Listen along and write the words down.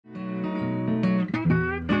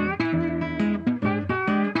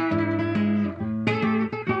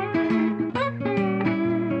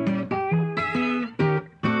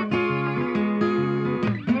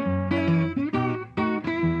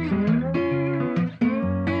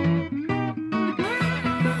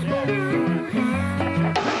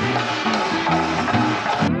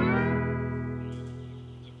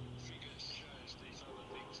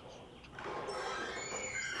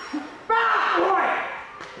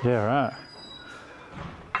Yeah, right.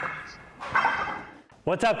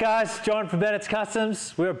 What's up, guys? John from Bennett's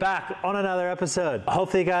Customs. We're back on another episode.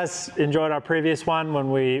 Hopefully you guys enjoyed our previous one when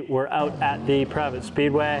we were out at the private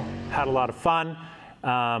speedway. Had a lot of fun.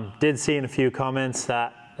 Did see in a few comments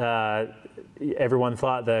that everyone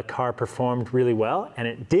thought the car performed really well, and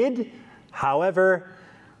it did. However,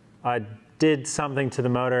 I did something to the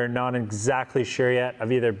motor, not exactly sure yet.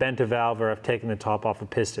 I've either bent a valve or I've taken the top off a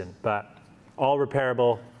piston, but all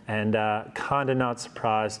repairable, and kind of not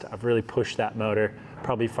surprised. I've really pushed that motor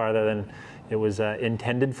probably farther than it was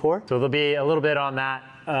intended for. So there'll be a little bit on that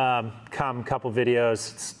come a couple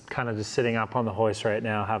videos. It's kind of just sitting up on the hoist right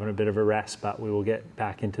now, having a bit of a rest, but we will get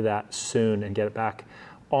back into that soon and get it back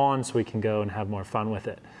on so we can go and have more fun with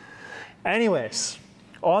it. Anyways,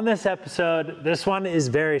 on this episode, this one is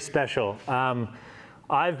very special.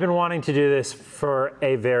 I've been wanting to do this for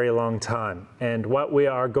a very long time, and what we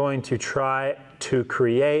are going to try to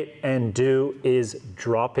create and do is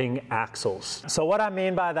dropping axles. So what I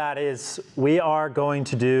mean by that is we are going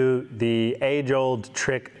to do the age-old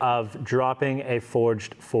trick of dropping a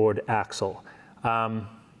forged Ford axle.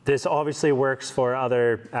 This obviously works for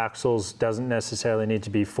other axles, doesn't necessarily need to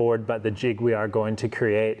be Ford, but the jig we are going to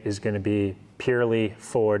create is going to be purely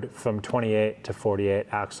Ford from 28 to 48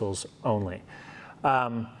 axles only.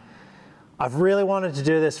 I've really wanted to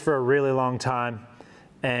do this for a really long time,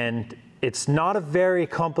 and it's not a very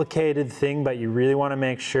complicated thing, but you really want to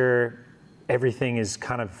make sure everything is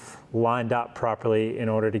kind of lined up properly in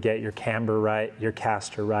order to get your camber right, your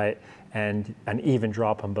caster right, and an even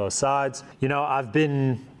drop on both sides. You know, I've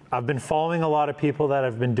been following a lot of people that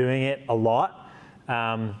have been doing it a lot.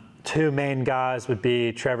 Two main guys would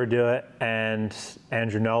be Trevor Dewitt and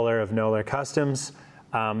Andrew Noller of Noller Customs.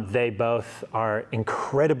 They both are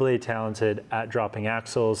incredibly talented at dropping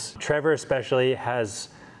axles. Trevor especially has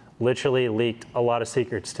literally leaked a lot of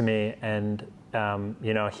secrets to me, and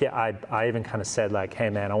you know, I even kind of said like,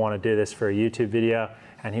 hey man, I want to do this for a YouTube video,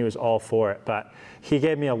 and he was all for it. But he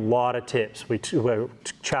gave me a lot of tips. We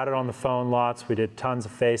chatted on the phone lots, we did tons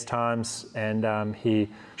of FaceTimes, and he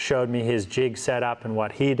showed me his jig setup and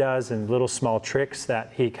what he does and little small tricks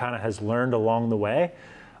that he kind of has learned along the way,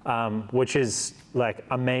 which is like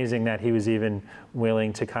amazing that he was even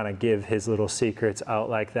willing to kind of give his little secrets out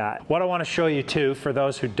like that. What I want to show you too, for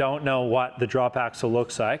those who don't know what the drop axle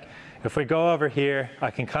looks like, if we go over here,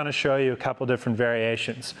 I can kind of show you a couple different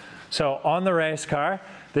variations. So on the race car,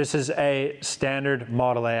 this is a standard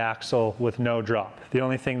Model A axle with no drop. The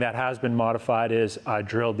only thing that has been modified is I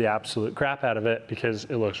drilled the absolute crap out of it because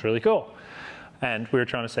it looks really cool. And we were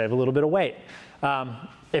trying to save a little bit of weight.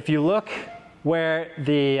 If you look where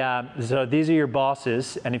the, so these are your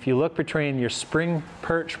bosses, and if you look between your spring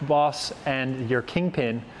perch boss and your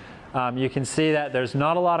kingpin, you can see that there's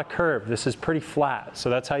not a lot of curve. This is pretty flat,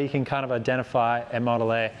 so that's how you can kind of identify a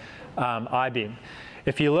Model A I-beam.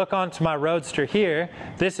 If you look onto my Roadster here,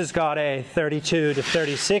 this has got a 32 to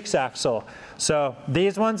 36 axle. So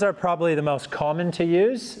these ones are probably the most common to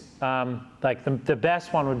use. Like the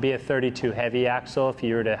best one would be a 32 heavy axle if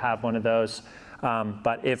you were to have one of those.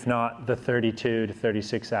 But if not, the 32 to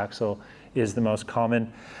 36 axle is the most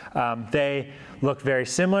common. They look very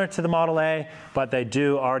similar to the Model A, but they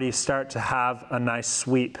do already start to have a nice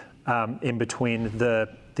sweep in between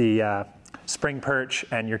the spring perch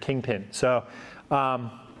and your kingpin. So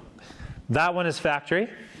that one is factory.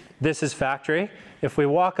 This is factory. If we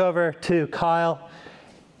walk over to Kyle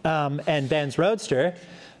and Ben's Roadster,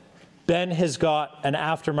 Ben has got an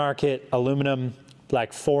aftermarket aluminum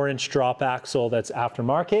like 4-inch drop axle that's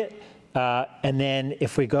aftermarket. And then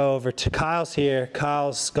if we go over to Kyle's here,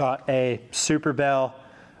 Kyle's got a Super Bell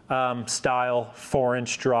style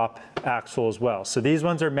 4-inch drop axle as well. So these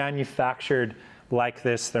ones are manufactured like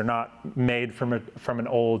this. They're not made from an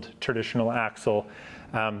old traditional axle.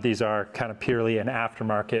 These are kind of purely an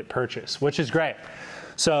aftermarket purchase, which is great.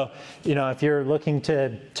 So, you know, if you're looking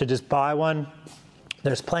to just buy one,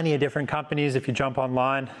 there's plenty of different companies if you jump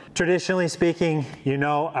online. Traditionally speaking, you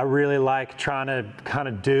know, I really like trying to kind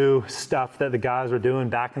of do stuff that the guys were doing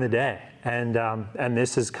back in the day. And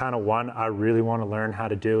this is kind of one I really want to learn how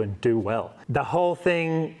to do and do well. The whole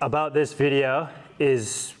thing about this video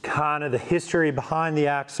is kind of the history behind the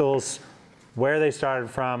axles, where they started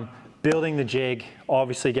from, building the jig,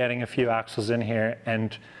 obviously getting a few axles in here,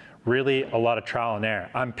 and really a lot of trial and error.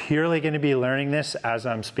 I'm purely going to be learning this as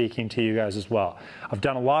I'm speaking to you guys as well. I've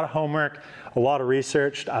done a lot of homework, a lot of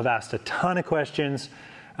research, I've asked a ton of questions,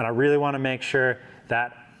 and I really want to make sure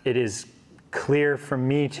that it is clear from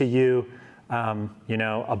me to you, you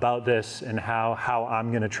know, about this and how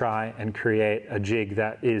I'm going to try and create a jig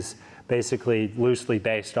that is basically loosely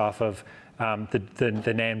based off of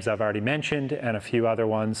the names I've already mentioned and a few other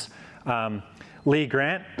ones. Lee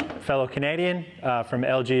Grant, fellow Canadian from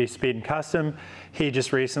LG Speed and Custom, he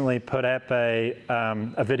just recently put up a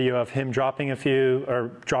video of him dropping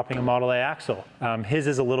a Model A axle. His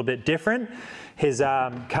is a little bit different. His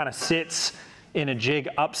kind of sits in a jig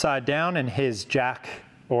upside down, and his jack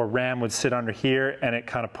or ram would sit under here, and it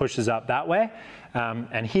kind of pushes up that way.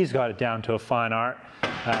 And he's got it down to a fine art,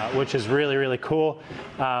 which is really, really cool.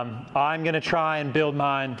 I'm gonna try and build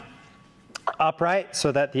mine upright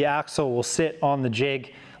so that the axle will sit on the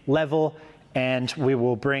jig level, and we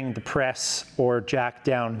will bring the press or jack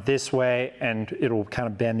down this way, and it'll kind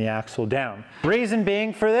of bend the axle down. Reason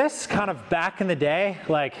being for this, kind of back in the day,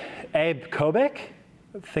 like Abe Kobik,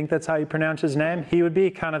 I think that's how you pronounce his name, he would be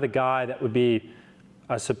kind of the guy that would be,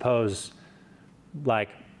 I suppose, like,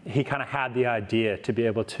 he kind of had the idea to be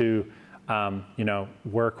able to you know,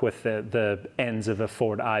 work with the ends of a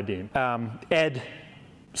Ford I-beam. Ed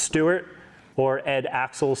Stewart, or Ed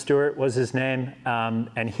Axel Stewart was his name,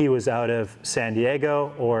 and he was out of San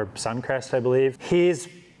Diego, or Suncrest, I believe. He's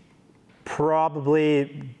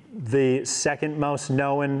probably the second most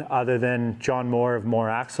known, other than John Moore of Moore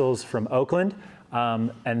Axles from Oakland.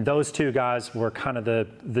 And those two guys were kind of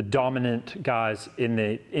the dominant guys in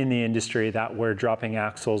the industry that were dropping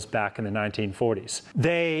axles back in the 1940s.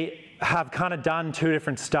 They have kind of done two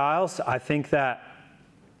different styles. I think that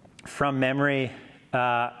from memory,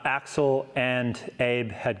 Axel and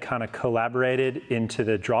Abe had kind of collaborated into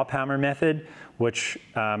the drop hammer method, which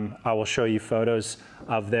I will show you photos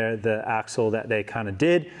of the axle that they kind of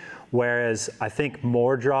did. Whereas I think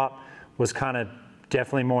Moore Drop was kind of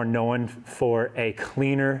definitely more known for a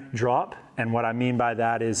cleaner drop. And what I mean by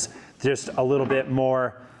that is just a little bit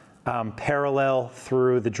more parallel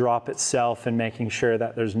through the drop itself, and making sure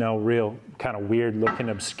that there's no real kind of weird looking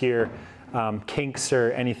obscure kinks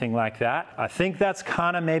or anything like that. I think that's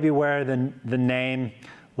kind of maybe where the name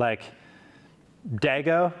like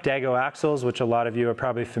Dago axles, which a lot of you are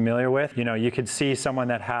probably familiar with. You know, you could see someone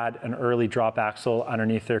that had an early drop axle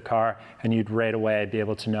underneath their car, and you'd right away be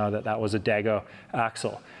able to know that that was a Dago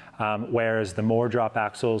axle. Whereas the Moore drop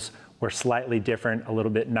axles were slightly different, a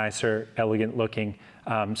little bit nicer, elegant looking,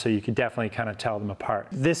 so you could definitely kind of tell them apart.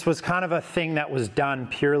 This was kind of a thing that was done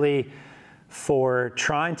purely for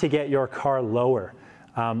trying to get your car lower.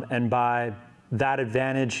 And by that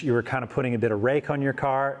advantage, you were kind of putting a bit of rake on your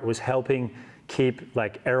car. It was helping keep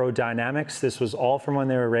like aerodynamics. This was all from when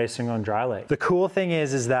they were racing on dry lake. The cool thing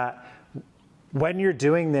is that when you're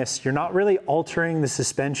doing this, you're not really altering the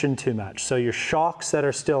suspension too much. So your shocks that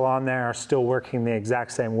are still on there are still working the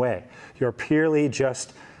exact same way. You're purely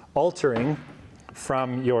just altering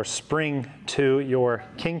from your spring to your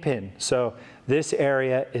kingpin. So this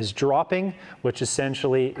area is dropping, which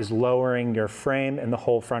essentially is lowering your frame and the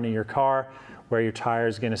whole front of your car, where your tire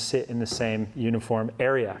is going to sit in the same uniform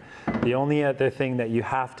area. The only other thing that you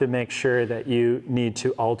have to make sure that you need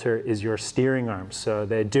to alter is your steering arms. So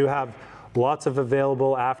they do have lots of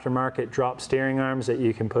available aftermarket drop steering arms that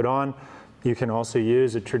you can put on. You can also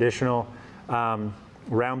use a traditional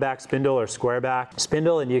round back spindle or square back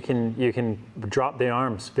spindle, and you can drop the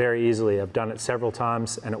arms very easily. I've done it several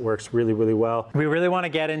times and it works really, really well. We really want to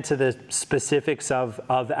get into the specifics of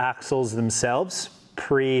axles themselves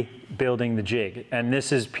pre-building the jig, and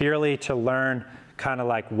this is purely to learn kind of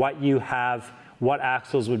like what you have, what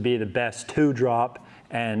axles would be the best to drop,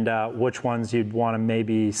 and which ones you'd want to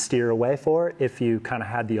maybe steer away for if you kind of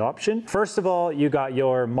had the option. First of all, you got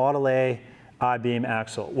your Model A I-beam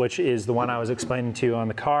axle, which is the one I was explaining to you on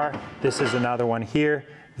the car. This is another one here.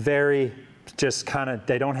 Very just kind of,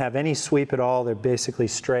 they don't have any sweep at all. They're basically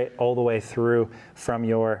straight all the way through from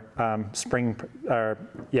your spring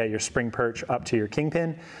perch up to your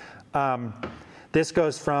kingpin. This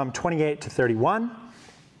goes from 28 to 31,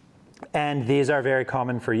 and these are very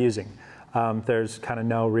common for using. There's kind of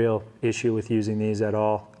no real issue with using these at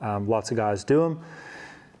all. Lots of guys do them.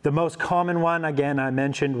 The most common one, again, I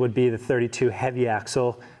mentioned would be the 32 heavy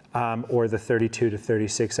axle, or the 32 to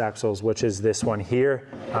 36 axles, which is this one here.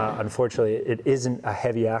 Unfortunately, it isn't a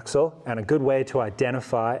heavy axle, and a good way to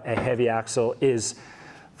identify a heavy axle is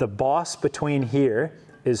the boss between here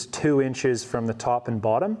is 2 inches from the top and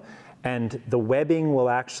bottom, and the webbing will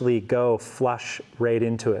actually go flush right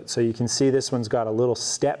into it. So you can see this one's got a little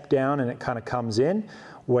step down and it kind of comes in,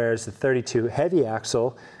 whereas the 32 heavy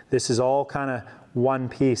axle, this is all kind of one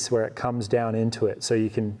piece where it comes down into it. So you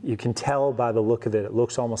can tell by the look of it, it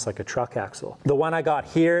looks almost like a truck axle. The one I got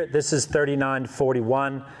here, this is 39 to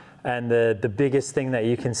 41, and the biggest thing that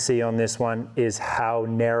you can see on this one is how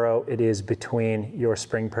narrow it is between your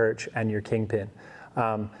spring perch and your kingpin.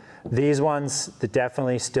 These ones, they're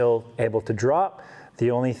definitely still able to drop.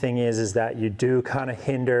 The only thing is that you do kind of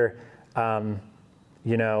hinder,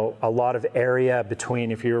 you know, a lot of area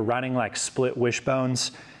between, if you're running like split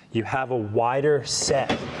wishbones, you have a wider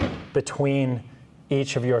set between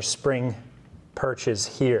each of your spring perches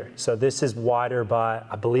here. So this is wider by,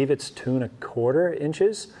 I believe it's 2¼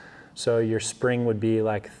 inches. So your spring would be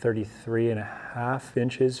like 33½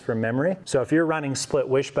 inches from memory. So if you're running split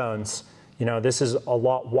wishbones, you know, this is a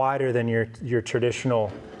lot wider than your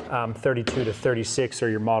traditional 32 to 36 or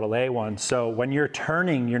your Model A one. So when you're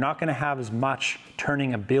turning, you're not gonna have as much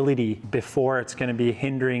turning ability before it's gonna be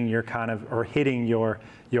hindering your kind of, or hitting your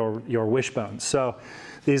wishbones. So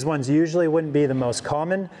these ones usually wouldn't be the most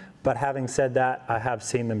common, but having said that, I have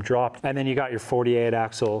seen them drop. And then you got your 48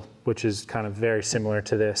 axle, which is kind of very similar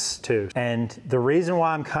to this too. And the reason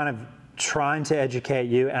why I'm kind of trying to educate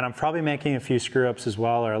you, and I'm probably making a few screw ups as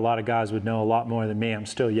well, or a lot of guys would know a lot more than me. I'm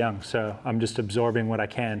still young, so I'm just absorbing what I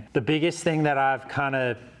can. The biggest thing that I've kind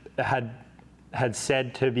of had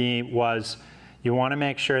said to me was, you want to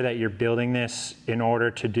make sure that you're building this in order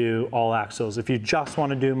to do all axles. If you just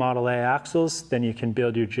want to do Model A axles, then you can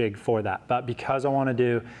build your jig for that. But because I want to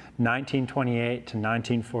do 1928 to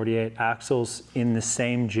 1948 axles in the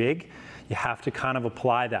same jig, you have to kind of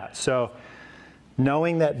apply that. So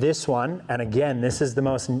knowing that this one, and again, this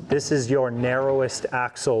is your narrowest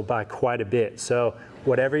axle by quite a bit. So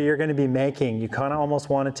whatever you're going to be making, you kind of almost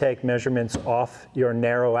want to take measurements off your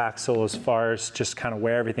narrow axle as far as just kind of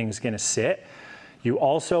where everything's going to sit. You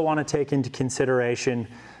also want to take into consideration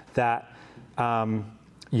that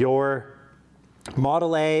your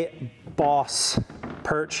Model A boss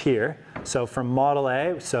perch here, so from Model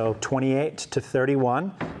A, so 28 to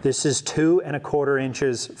 31, this is 2¼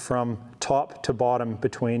 inches from top to bottom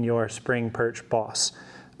between your spring perch boss.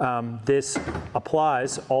 This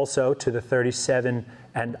applies also to the 37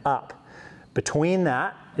 and up. Between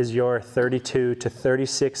that is your 32 to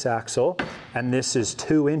 36 axle, and this is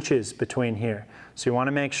 2 inches between here. So you want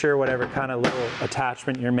to make sure whatever kind of little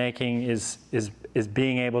attachment you're making is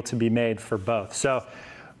being able to be made for both. So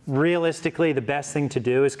realistically, the best thing to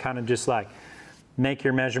do is kind of just like make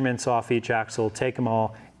your measurements off each axle, take them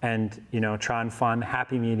all, and you know, try and find the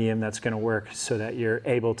happy medium that's going to work so that you're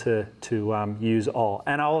able to use all.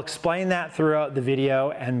 And I'll explain that throughout the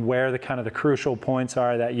video and where the kind of the crucial points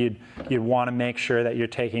are that you'd want to make sure that you're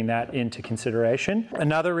taking that into consideration.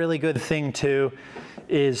 Another really good thing too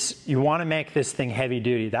is you want to make this thing heavy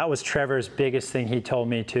duty. That was Trevor's biggest thing he told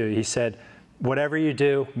me too. He said, whatever you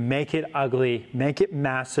do, make it ugly, make it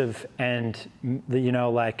massive, and you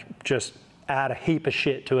know, like just add a heap of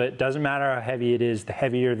shit to it. Doesn't matter how heavy it is, the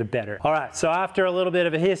heavier the better. All right, so after a little bit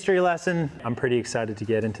of a history lesson, I'm pretty excited to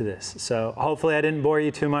get into this. So hopefully I didn't bore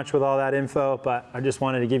you too much with all that info, but I just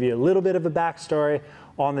wanted to give you a little bit of a backstory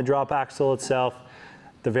on the drop axle itself,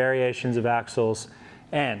 the variations of axles,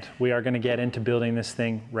 and we are going to get into building this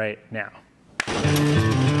thing right now.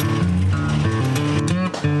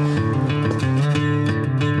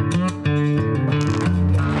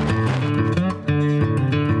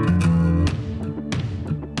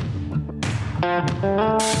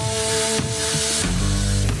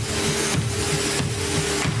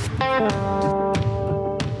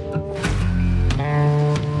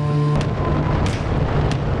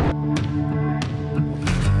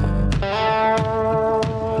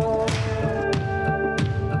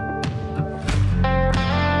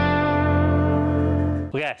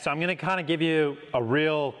 Okay, so I'm going to kind of give you a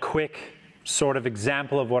real quick sort of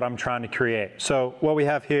example of what I'm trying to create. So what we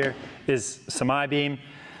have here is some I-beam.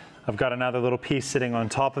 I've got another little piece sitting on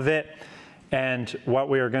top of it. And what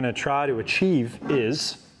we are going to try to achieve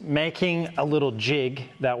is making a little jig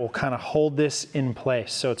that will kind of hold this in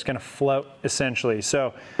place. So it's going to float essentially.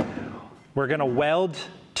 So we're going to weld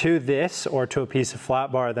to this, or to a piece of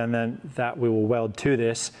flat bar, then that we will weld to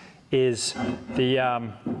this, is the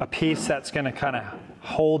a piece that's going to kind of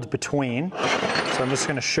hold between. So I'm just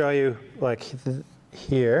going to show you like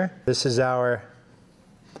here. This is our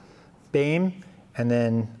beam, and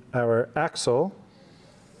then our axle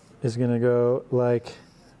is going to go like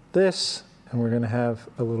this, and we're going to have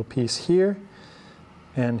a little piece here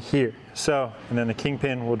and here. So, and then the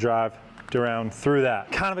kingpin will drive around through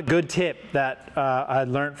that. Kind of a good tip that I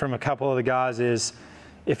learned from a couple of the guys is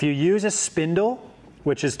if you use a spindle,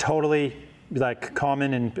 which is totally like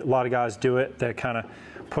common and a lot of guys do it, they kind of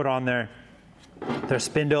put on their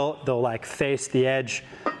spindle, they'll like face the edge,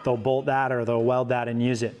 they'll bolt that or they'll weld that and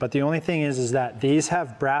use it. But the only thing is that these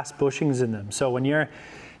have brass bushings in them. So when you're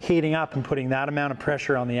heating up and putting that amount of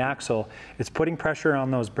pressure on the axle, it's putting pressure on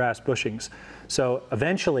those brass bushings. So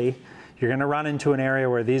eventually you're going to run into an area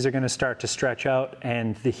where these are going to start to stretch out,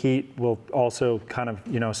 and the heat will also kind of,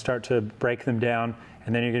 you know, start to break them down,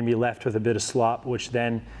 and then you're going to be left with a bit of slop, which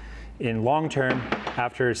then in long term,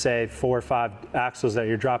 after say 4 or 5 axles that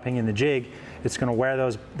you're dropping in the jig, it's going to wear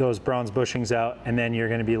those bronze bushings out, and then you're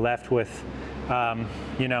going to be left with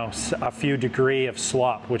you know, a few degree of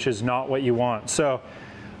slop, which is not what you want. So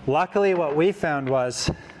luckily what we found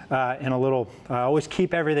was in a little, I always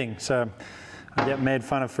keep everything, so I get made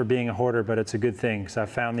fun of for being a hoarder, but it's a good thing, because I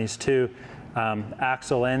found these 2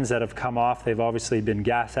 axle ends that have come off. They've obviously been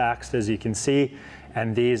gas axed, as you can see,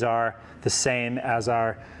 and these are the same as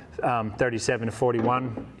our 37 to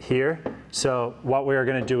 41 here. So what we're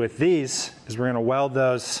going to do with these is we're going to weld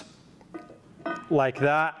those like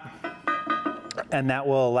that, and that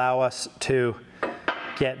will allow us to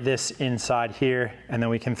get this inside here, and then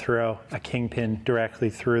we can throw a kingpin directly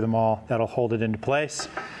through them all. That'll hold it into place.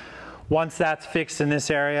 Once that's fixed in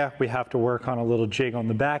this area, we have to work on a little jig on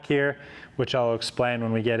the back here, which I'll explain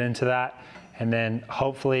when we get into that. And then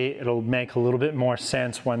hopefully it'll make a little bit more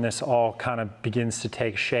sense when this all kind of begins to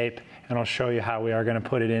take shape, and I'll show you how we are going to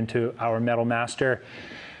put it into our Metal Master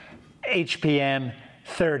HPM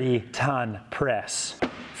 30-ton press.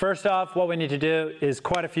 First off, what we need to do is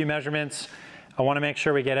quite a few measurements. I want to make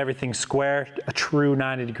sure we get everything square, a true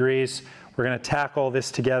 90 degrees. We're going to tack all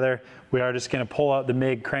this together. We are just going to pull out the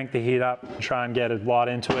MIG, crank the heat up, and try and get a lot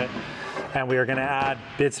into it. And we are going to add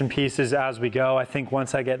bits and pieces as we go. I think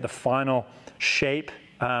once I get the final shape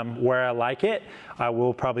where I like it, I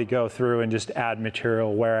will probably go through and just add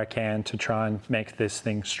material where I can to try and make this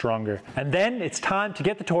thing stronger. And then it's time to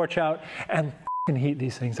get the torch out and heat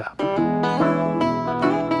these things up.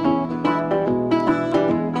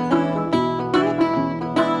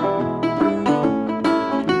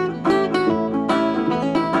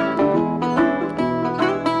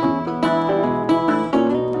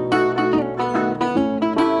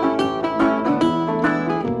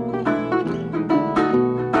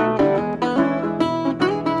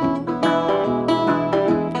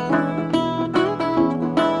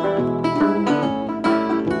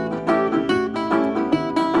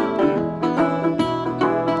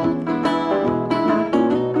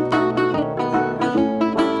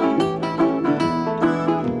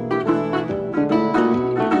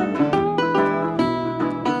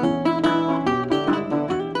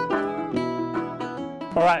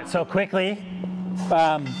 All right, so quickly,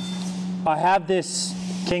 I have this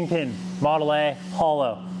Kingpin Model A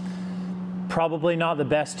hollow. Probably not the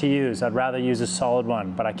best to use. I'd rather use a solid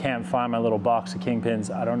one, but I can't find my little box of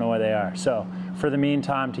Kingpins. I don't know where they are. So for the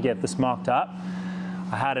meantime, to get this mocked up,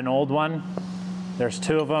 I had an old one. There's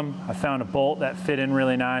 2 of them. I found a bolt that fit in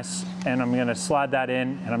really nice, and I'm gonna slide that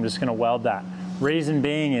in, and I'm just gonna weld that. Reason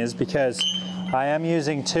being is because I am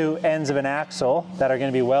using 2 ends of an axle that are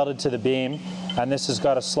gonna be welded to the beam, and this has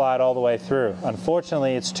got to slide all the way through.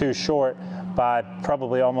 Unfortunately, it's too short by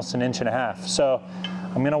probably almost 1.5 inches. So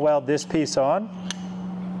I'm gonna weld this piece on,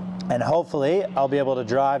 and hopefully I'll be able to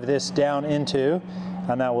drive this down into,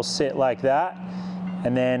 and that will sit like that.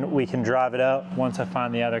 And then we can drive it out once I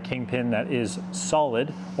find the other Kingpin that is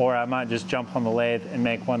solid, or I might just jump on the lathe and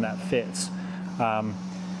make one that fits. And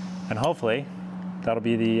hopefully that'll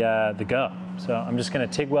be the go. So I'm just gonna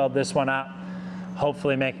TIG weld this one up,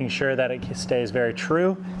 hopefully making sure that it stays very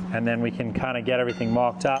true, and then we can kind of get everything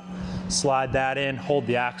mocked up, slide that in, hold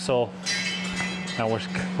the axle, and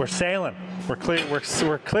we're sailing. We're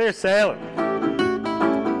clear sailing.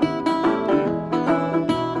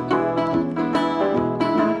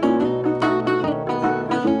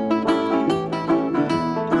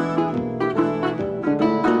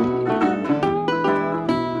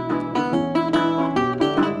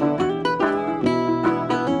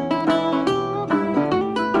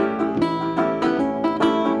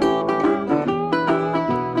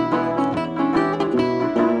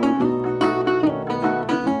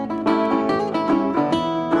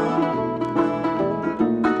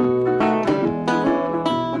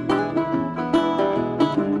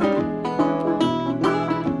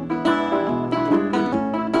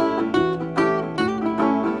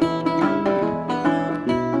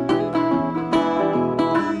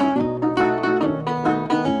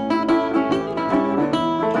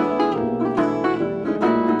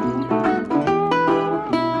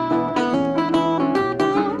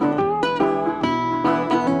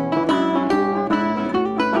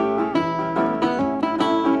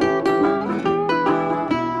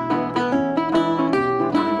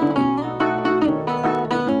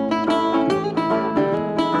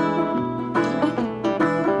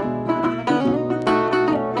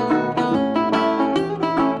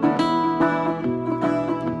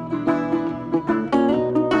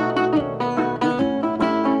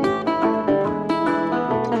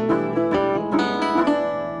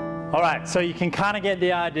 so you can kind of get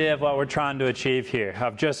the idea of what we're trying to achieve here.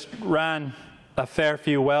 I've just ran a fair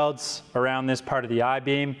few welds around this part of the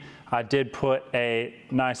I-beam. I did put a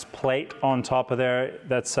nice plate on top of there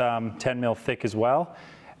that's 10 mil thick as well,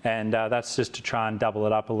 and that's just to try and double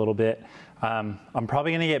it up a little bit. I'm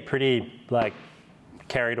probably gonna get pretty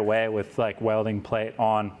carried away with welding plate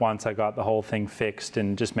on once I got the whole thing fixed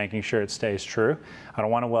and just making sure it stays true. I don't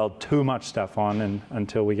want to weld too much stuff on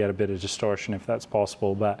until we get a bit of distortion, if that's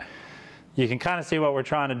possible, but you can kind of see what we're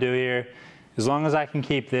trying to do here. As long as I can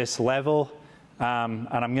keep this level, and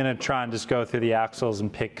I'm going to try and just go through the axles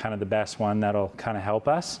and pick kind of the best one that'll kind of help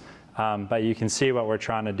us. But you can see what we're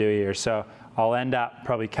trying to do here. So I'll end up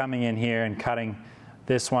probably coming in here and cutting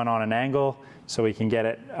this one on an angle so we can get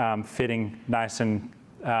it fitting nice and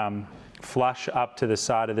flush up to the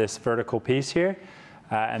side of this vertical piece here.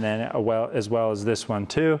 And then as well as this one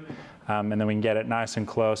too. And then we can get it nice and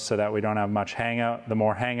close so that we don't have much hangout. The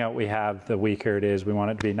more hangout we have, the weaker it is. We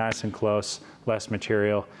want it to be nice and close, less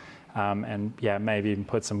material. And yeah, maybe even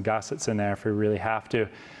put some gussets in there if we really have to.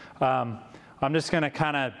 I'm just gonna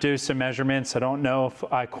kind of do some measurements. I don't know if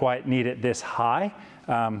I quite need it this high.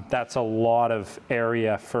 That's a lot of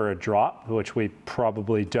area for a drop, which we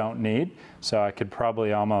probably don't need. So I could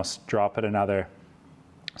probably almost drop it another,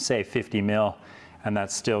 say 50 mil, and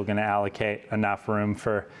that's still gonna allocate enough room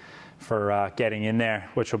for getting in there,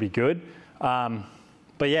 which will be good.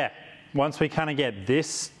 But yeah, once we kind of get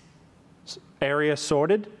this area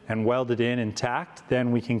sorted and welded in intact,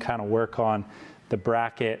 then we can kind of work on the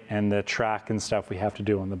bracket and the track and stuff we have to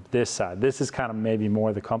do on this side. This is kind of maybe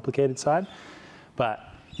more the complicated side,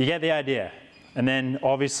 but you get the idea. And then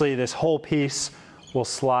obviously this whole piece will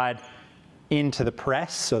slide into the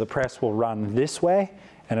press. So the press will run this way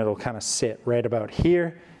and it'll kind of sit right about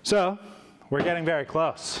here. So we're getting very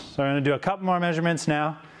close. So I'm gonna do a couple more measurements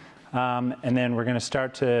now. And then we're gonna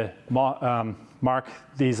start to mark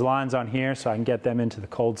these lines on here so I can get them into the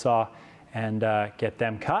cold saw and get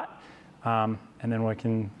them cut. And then we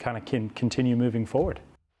can kind of continue moving forward.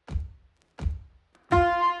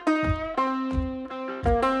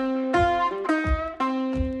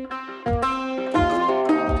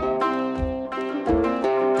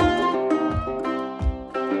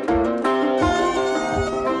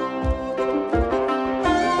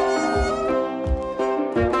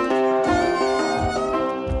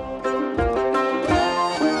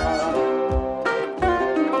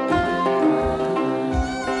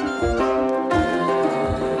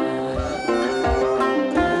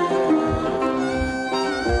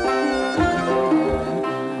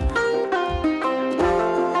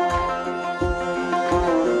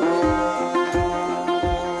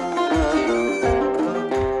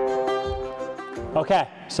 Okay,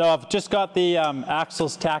 so I've just got the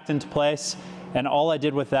axles tacked into place, and all I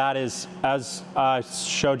did with that is, as I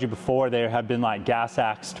showed you before, they had been gas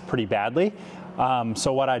axed pretty badly.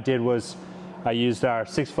 So what I did was I used our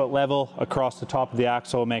 6-foot level across the top of the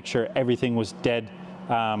axle, make sure everything was dead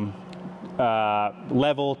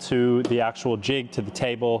level to the actual jig, to the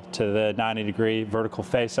table, to the 90-degree vertical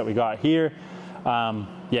face that we got here.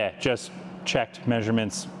 Yeah, just checked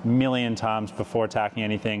measurements a million times before tacking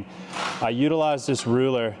anything. I utilized this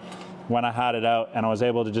ruler when I had it out, and I was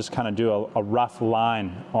able to just kind of do a rough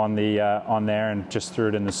line on there and just threw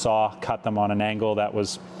it in the saw, cut them on an angle that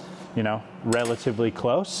was, you know, relatively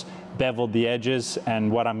close, beveled the edges,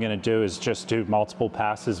 and what I'm going to do is just do multiple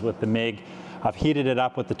passes with the MIG. I've heated it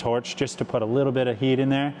up with the torch just to put a little bit of heat in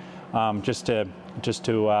there, just to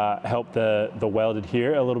help the welded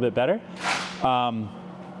here a little bit better.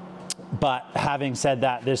 But having said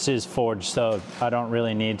that, this is forged, so I don't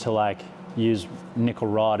really need to use nickel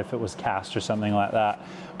rod if it was cast or something like that.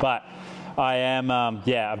 But I am,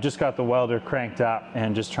 yeah, I've just got the welder cranked up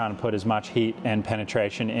and just trying to put as much heat and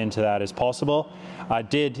penetration into that as possible. I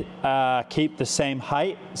did keep the same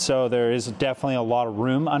height, so there is definitely a lot of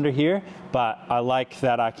room under here, but I like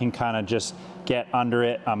that I can kind of just get under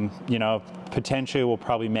it. You know, potentially we'll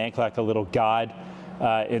probably make a little guide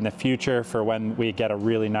in the future for when we get a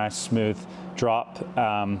really nice smooth drop,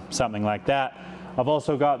 something like that. I've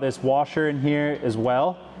also got this washer in here as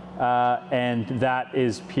well, and that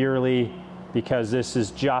is purely because this is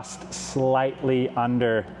just slightly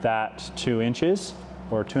under that 2 inches,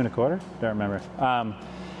 or 2 1/4, don't remember.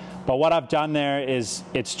 But what I've done there is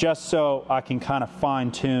it's just so I can kind of fine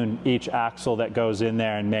tune each axle that goes in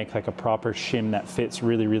there and make a proper shim that fits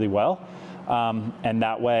really, really well. And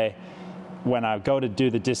that way, when I go to do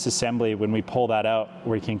the disassembly, when we pull that out,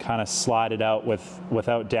 we can kind of slide it out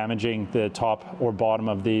without damaging the top or bottom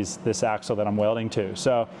of this axle that I'm welding to.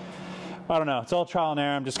 So I don't know, it's all trial and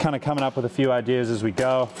error. I'm just kind of coming up with a few ideas as we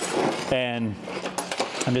go. And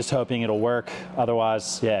I'm just hoping it'll work.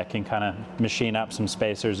 Otherwise, yeah, it can kind of machine up some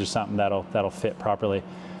spacers or something that'll fit properly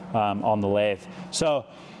on the lathe. So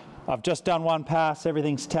I've just done one pass,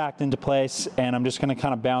 everything's tacked into place, and I'm just gonna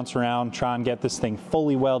kind of bounce around, try and get this thing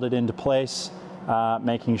fully welded into place,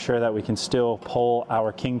 making sure that we can still pull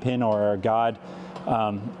our kingpin or our guide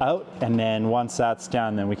out. And then once that's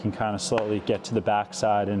done, then we can kind of slowly get to the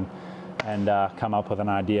backside and come up with an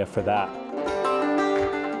idea for that.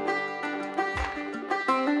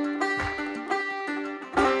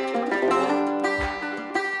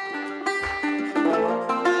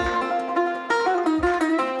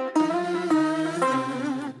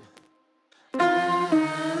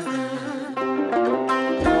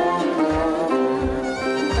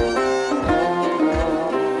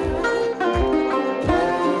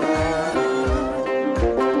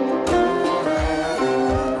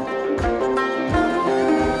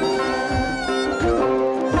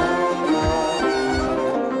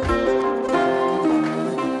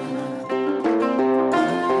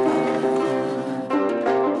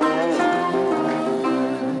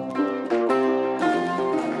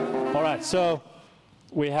 So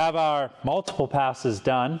we have our multiple passes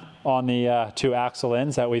done on the 2 axle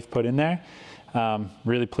ends that we've put in there.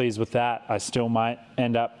 Really pleased with that. I still might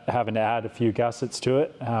end up having to add a few gussets to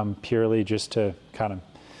it, purely just to kind of,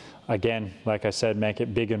 again, like I said, make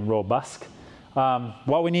it big and robust.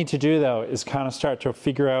 What we need to do though is kind of start to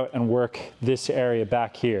figure out and work this area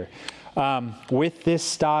back here. With this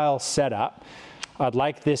style setup, I'd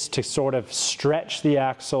like this to sort of stretch the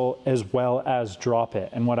axle as well as drop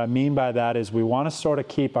it. And what I mean by that is we want to sort of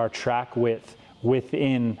keep our track width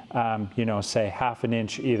within, you know, say 1/2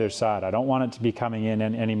 inch either side. I don't want it to be coming in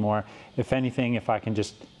anymore. If anything, if I can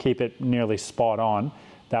just keep it nearly spot on,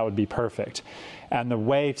 that would be perfect. And the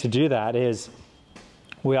way to do that is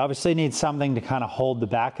we obviously need something to kind of hold the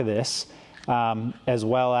back of this, as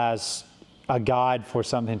well as a guide for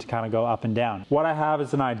something to kind of go up and down. What I have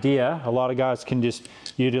is an idea. A lot of guys can just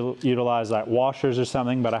utilize like washers or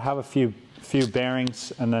something, but I have a few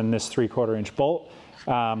bearings and then this 3/4 inch bolt.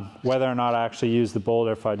 Whether or not I actually use the bolt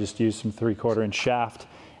or if I just use some 3/4 inch shaft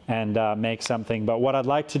and make something. But what I'd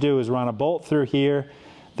like to do is run a bolt through here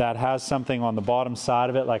that has something on the bottom side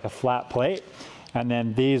of it, like a flat plate, and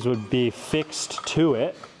then these would be fixed to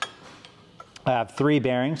it. I have 3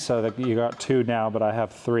 bearings, so that you got 2 now, but I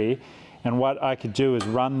have 3. And what I could do is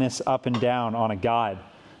run this up and down on a guide.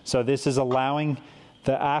 So this is allowing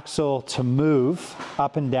the axle to move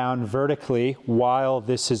up and down vertically while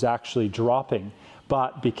this is actually dropping.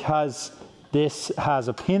 But because this has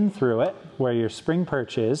a pin through it where your spring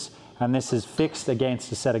perch is, and this is fixed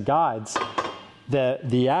against a set of guides,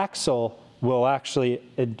 the axle will actually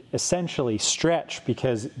essentially stretch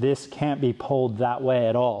because this can't be pulled that way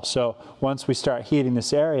at all. So once we start heating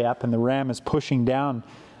this area up and the ram is pushing down,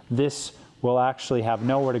 this will actually have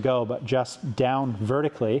nowhere to go but just down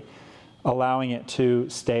vertically, allowing it to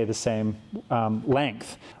stay the same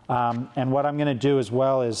length. And what I'm going to do as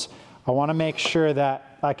well is I want to make sure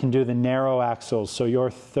that I can do the narrow axles. So your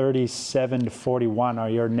 37 to 41 are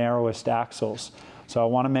your narrowest axles. So I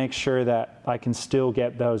want to make sure that I can still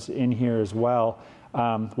get those in here as well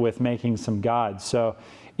with making some guides. So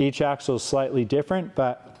each axle is slightly different,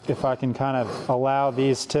 but if I can kind of allow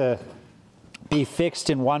these to be fixed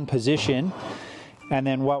in one position, and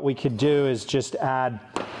then what we could do is just add,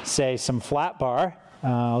 say, some flat bar.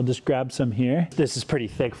 I'll just grab some here. This is pretty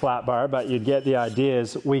thick flat bar, but you'd get the idea.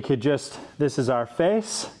 Is we could just, this is our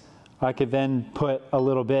face. I could then put a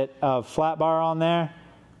little bit of flat bar on there,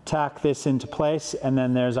 tack this into place, and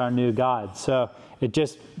then there's our new guide. So it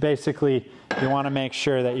just basically, you want to make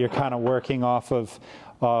sure that you're kind of working off of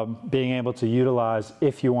being able to utilize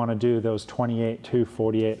if you want to do those 28 to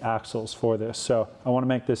 48 axles for this. So I want to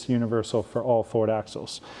make this universal for all Ford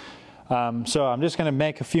axles. So I'm just going to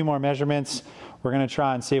make a few more measurements. We're going to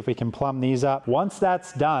try and see if we can plumb these up. Once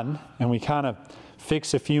that's done and we kind of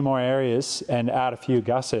fix a few more areas and add a few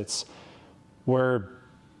gussets, we're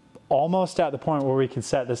almost at the point where we can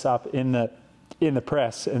set this up in the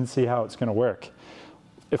press and see how it's going to work.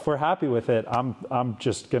 If we're happy with it, I'm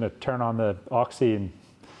just going to turn on the oxy and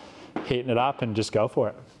heating it up and just go for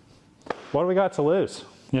it. What do we got to lose,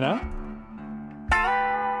 you know?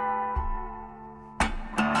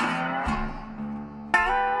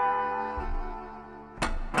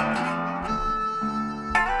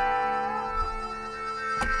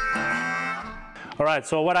 All right,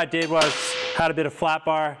 so what I did was had a bit of flat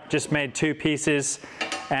bar, just made 2 pieces,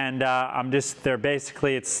 and they're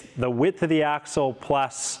basically, it's the width of the axle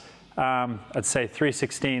plus I'd say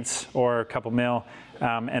 3/16 or a couple mil,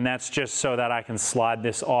 And that's just so that I can slide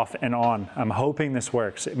this off and on. I'm hoping this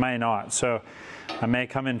works. It may not. So I may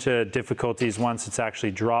come into difficulties once it's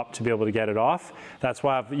actually dropped to be able to get it off. That's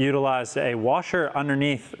why I've utilized a washer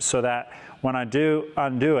underneath so that when I do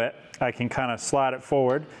undo it, I can kind of slide it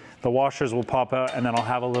forward. The washers will pop out and then I'll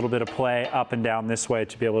have a little bit of play up and down this way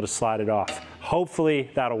to be able to slide it off. Hopefully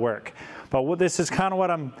that'll work. But this is kind of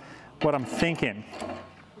what I'm thinking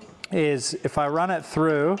is if I run it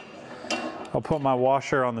through, I'll put my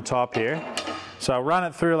washer on the top here. So I'll run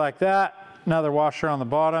it through like that, another washer on the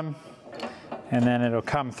bottom, and then it'll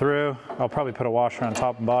come through. I'll probably put a washer on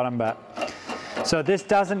top and bottom, but so this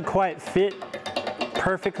doesn't quite fit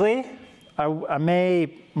perfectly. I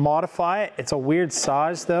may modify it. It's a weird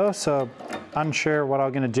size though, so unsure what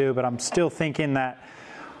I'm gonna do, but I'm still thinking that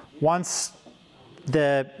once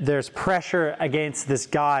there's pressure against this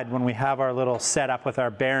guide when we have our little setup with our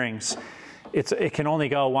bearings, it can only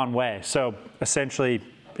go one way. So essentially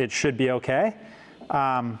it should be okay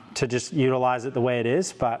to just utilize it the way it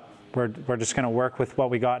is, but we're just gonna work with what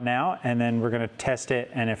we got now, and then we're gonna test it,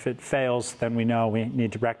 and if it fails, then we know we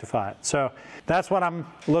need to rectify it. So that's what I'm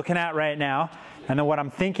looking at right now. And then what I'm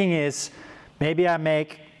thinking is maybe I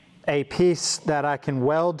make a piece that I can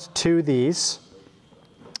weld to these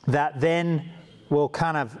that then will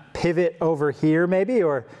kind of pivot over here maybe,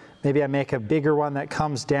 or maybe I make a bigger one that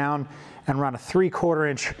comes down and run a 3/4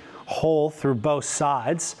 inch hole through both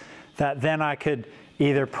sides that then I could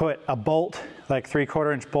either put a bolt, like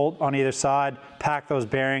 3/4 inch bolt on either side, pack those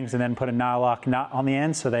bearings, and then put a nylock nut on the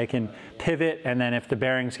end so they can pivot, and then if the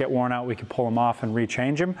bearings get worn out, we could pull them off and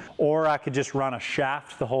rechange them. Or I could just run a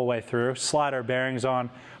shaft the whole way through, slide our bearings on,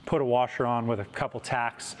 put a washer on with a couple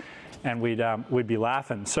tacks, and we'd be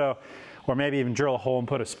laughing. So, or maybe even drill a hole and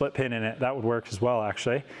put a split pin in it. That would work as well,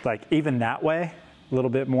 actually. Like even that way, a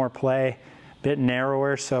little bit more play, bit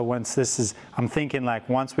narrower. So once this is, I'm thinking like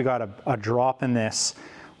once we got a drop in this,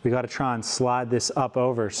 we got to try and slide this up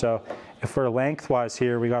over. So if we're lengthwise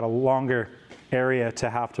here, we got a longer area to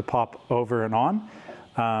have to pop over and on.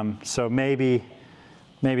 So maybe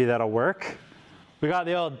that'll work. We got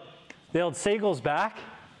the old seagulls back.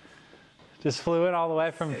 Just flew in all the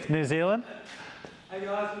way from New Zealand. Hey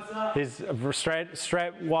guys, what's up? He's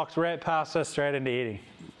straight walked right past us straight into eating.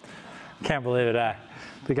 Can't believe it, eh?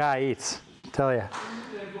 The guy eats, I tell you.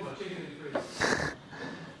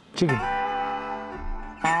 Chicken.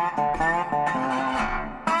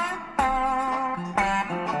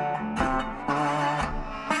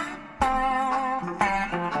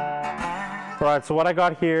 All right, so what I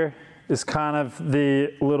got here is kind of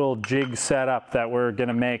the little jig setup that we're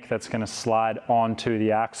gonna make that's gonna slide onto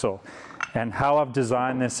the axle. And how I've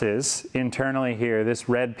designed this is, internally here, this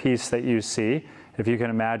red piece that you see, if you can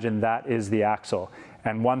imagine, that is the axle.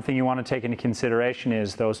 And one thing you want to take into consideration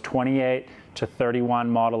is those 28 to 31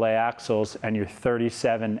 Model A axles and your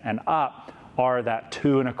 37 and up are that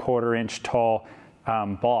 2¼ inch tall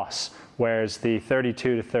boss, whereas the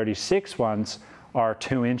 32 to 36 ones are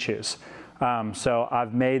 2 inches. So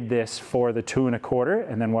I've made this for the 2¼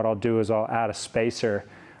 and then what I'll do is I'll add a spacer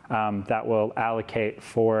that will allocate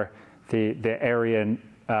for the area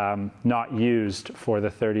not used for the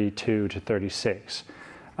 32 to 36.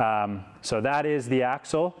 So that is the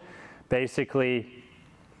axle. Basically,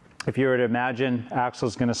 if you were to imagine,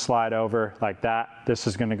 axle's gonna slide over like that. This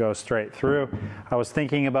is gonna go straight through. I was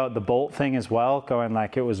thinking about the bolt thing as well, going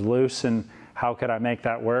like it was loose and how could I make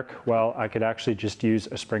that work? Well, I could actually just use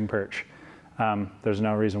a spring perch. There's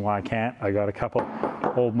no reason why I can't. I got a couple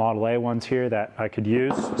old Model A ones here that I could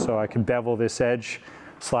use, so I could bevel this edge,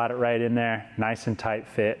 slide it right in there, nice and tight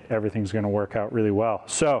fit. Everything's gonna work out really well.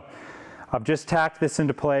 So I've just tacked this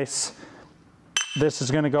into place. This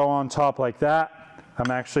is gonna go on top like that.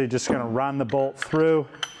 I'm actually just gonna run the bolt through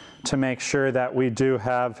to make sure that we do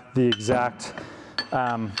have the exact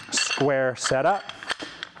square setup.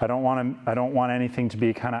 I don't want anything to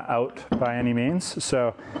be kind of out by any means.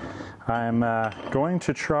 So I'm going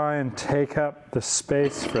to try and take up the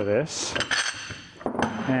space for this.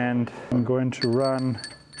 And I'm going to run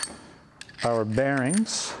our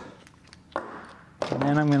bearings. And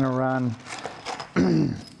then I'm going to run,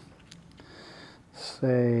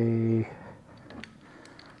 say,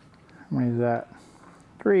 how many is that?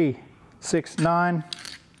 3, 6, 9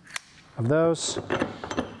 of those.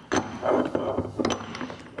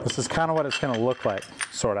 This is kind of what it's going to look like,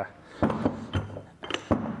 sort of.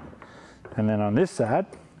 And then on this side,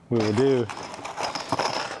 we will do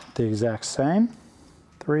the exact same.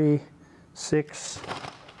 3, 6,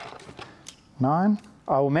 9.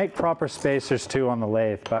 I will make proper spacers too on the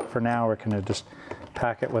lathe, but for now we're going to just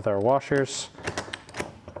pack it with our washers.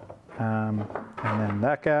 And then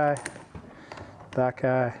that guy, that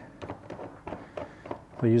guy.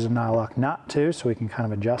 We'll use a nylock nut too, so we can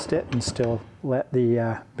kind of adjust it and still let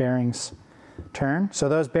the bearings turn. So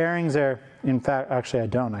those bearings are, in fact, actually I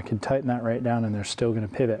don't. I could tighten that right down and they're still going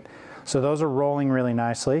to pivot. So those are rolling really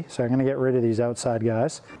nicely. So I'm going to get rid of these outside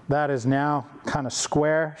guys. That is now kind of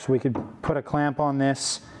square, so we could put a clamp on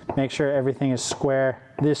this, make sure everything is square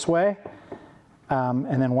this way.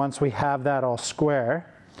 And then once we have that all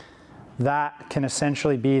square, that can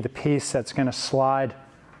essentially be the piece that's going to slide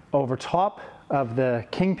over top of the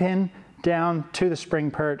kingpin down to the spring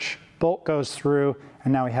perch. Bolt goes through,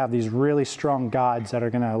 and now we have these really strong guides that are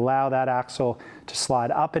going to allow that axle to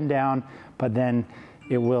slide up and down, but then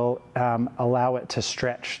it will allow it to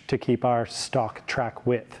stretch to keep our stock track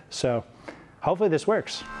width. So hopefully this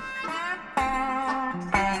works.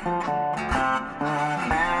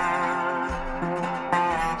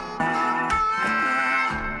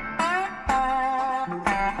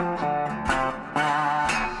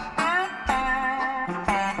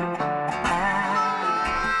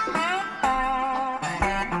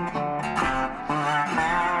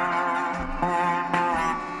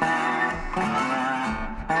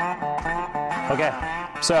 Okay,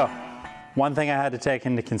 so one thing I had to take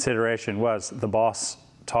into consideration was the boss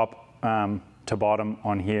top to bottom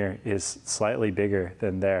on here is slightly bigger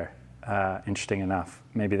than there, interesting enough.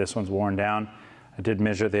 Maybe this one's worn down. I did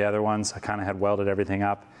measure the other ones. I kind of had welded everything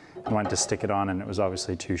up and went to stick it on, and it was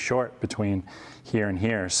obviously too short between here and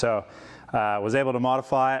here. So I was able to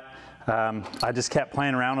modify it. I just kept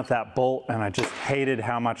playing around with that bolt, and I just hated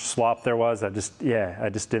how much slop there was. I just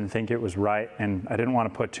didn't think it was right, and I didn't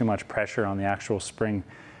want to put too much pressure on the actual spring.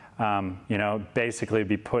 You know, basically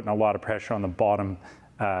be putting a lot of pressure on the bottom,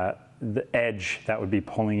 the edge that would be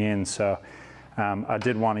pulling in. So I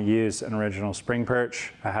did want to use an original spring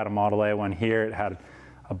perch. I had a Model A one here. It had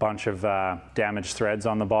a bunch of damaged threads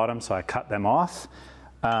on the bottom, so I cut them off.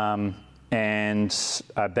 And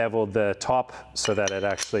I beveled the top so that it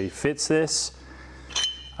actually fits this.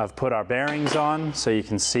 I've put our bearings on, so you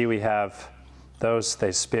can see we have those.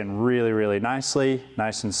 They spin really, really nicely,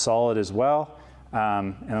 nice and solid as well.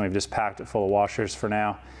 And then we've just packed it full of washers for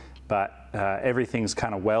now. But everything's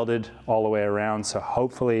kind of welded all the way around, so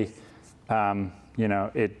hopefully, you know,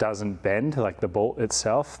 it doesn't bend like the bolt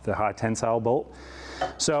itself, the high tensile bolt.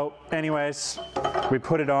 So anyways, we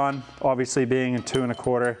put it on, obviously being a 2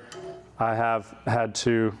 1/4. I have had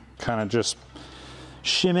to kind of just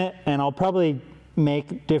shim it, and I'll probably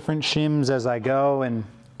make different shims as I go and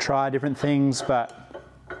try different things, but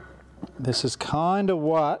this is kind of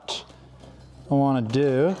what I want to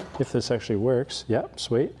do, if this actually works. Yep,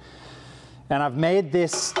 sweet. And I've made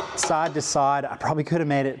this side to side. I probably could have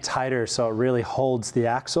made it tighter so it really holds the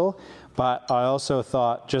axle, but I also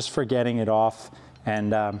thought just for getting it off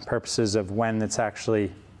and purposes of when it's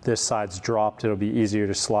actually this side's dropped, it'll be easier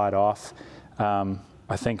to slide off.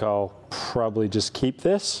 I think I'll probably just keep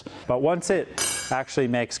this. But once it actually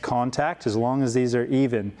makes contact, as long as these are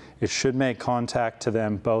even, it should make contact to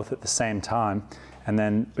them both at the same time. And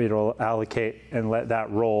then it'll allocate and let that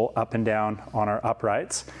roll up and down on our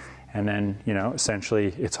uprights. And then, you know,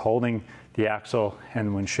 essentially it's holding the axle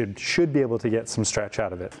and one should be able to get some stretch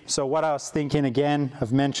out of it. So what I was thinking, again,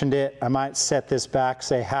 I've mentioned it, I might set this back,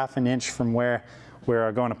 say 1/2 inch from where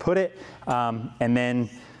I'm going to put it, and then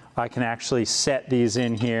I can actually set these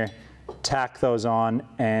in here, tack those on,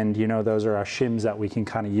 and you know, those are our shims that we can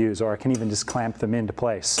kind of use, or I can even just clamp them into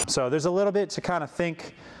place. So there's a little bit to kind of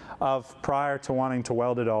think of prior to wanting to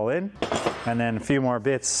weld it all in, and then a few more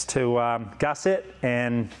bits to gusset,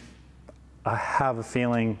 and I have a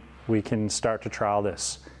feeling we can start to trial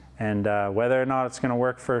this. And whether or not it's going to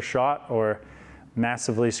work for a shot or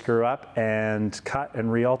massively screw up and cut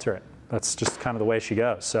and re-alter it. That's just kind of the way she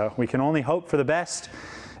goes. So we can only hope for the best,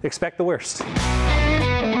 expect the worst.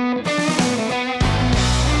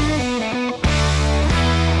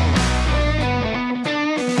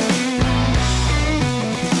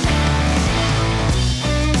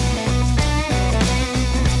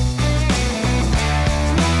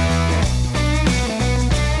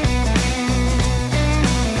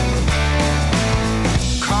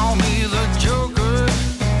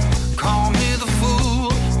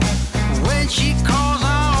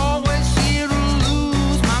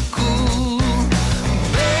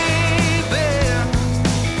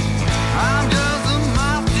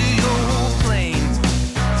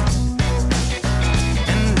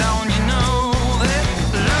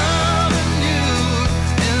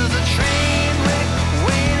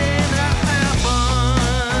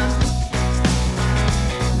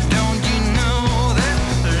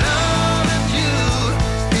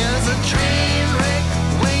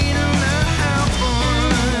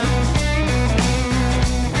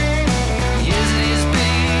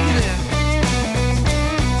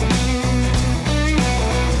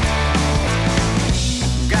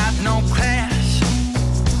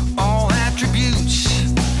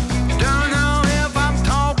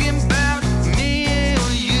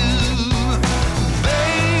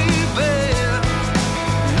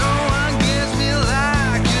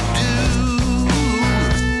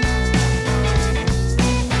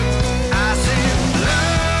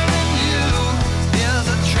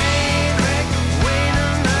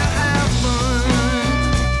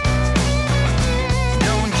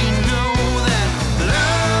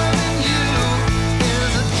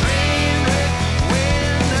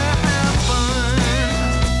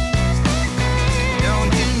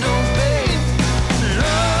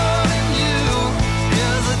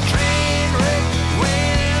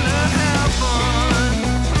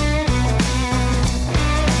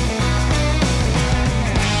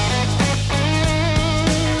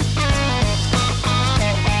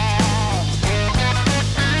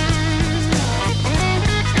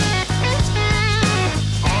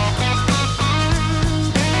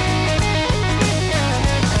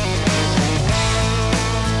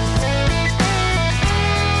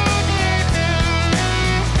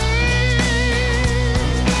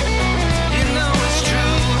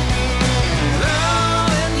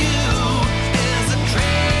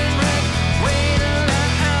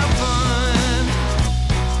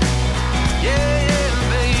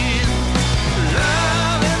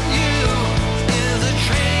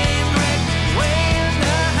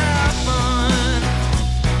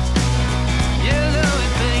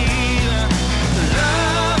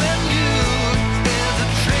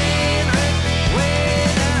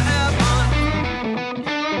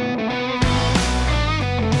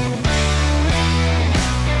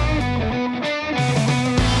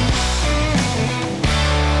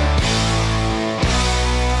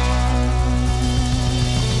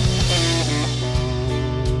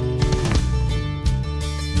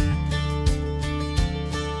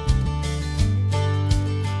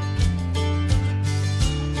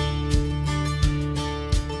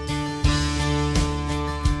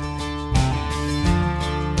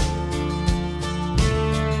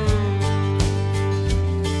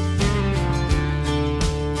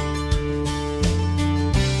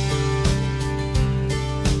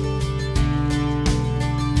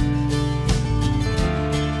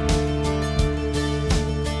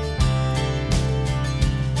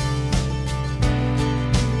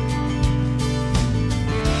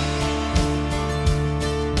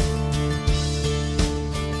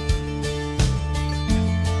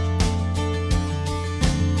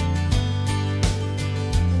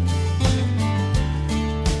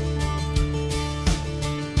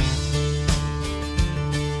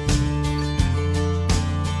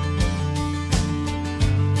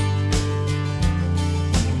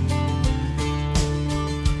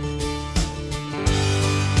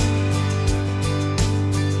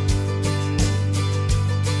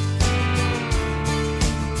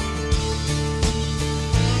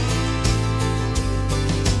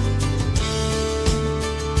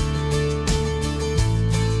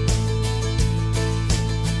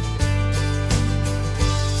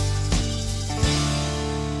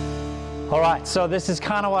 All right, so this is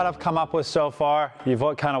kind of what I've come up with so far. You've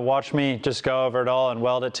kind of watched me just go over it all and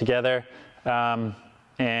weld it together.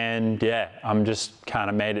 And yeah, I'm just kind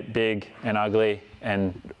of made it big and ugly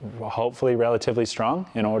and hopefully relatively strong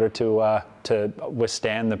in order to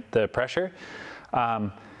withstand the pressure.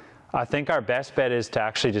 I think our best bet is to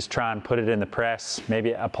actually just try and put it in the press,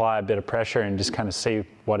 maybe apply a bit of pressure and just kind of see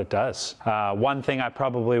what it does. One thing I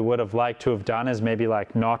probably would have liked to have done is maybe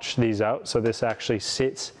like notch these out so this actually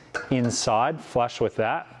sits inside flush with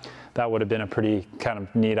that. That would have been a pretty kind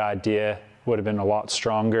of neat idea, would have been a lot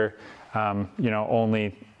stronger. You know,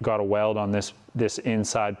 only got a weld on this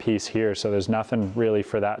inside piece here, so there's nothing really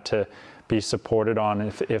for that to be supported on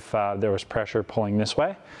if there was pressure pulling this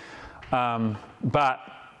way. But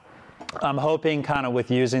I'm hoping kind of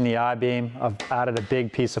with using the I-beam, I've added a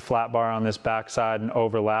big piece of flat bar on this backside and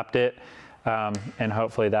overlapped it, and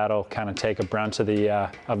hopefully that'll kind of take a brunt of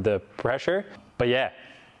the pressure. But yeah,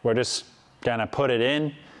 we're just gonna put it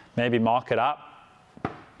in, maybe mock it up,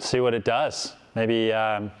 see what it does. Maybe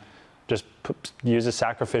just use a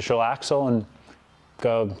sacrificial axle and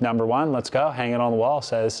go number one, let's go, hang it on the wall,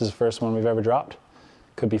 say this is the first one we've ever dropped.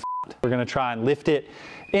 Could be f***ed. We're gonna try and lift it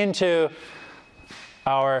into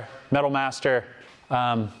our Metal Master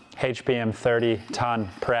HPM 30-ton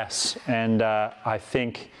press, and I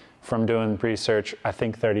think from doing research, I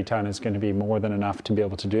think 30 ton is going to be more than enough to be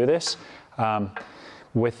able to do this.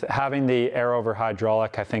 With having the air over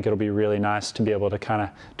hydraulic, I think it'll be really nice to be able to kind of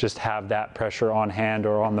just have that pressure on hand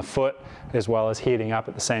or on the foot as well as heating up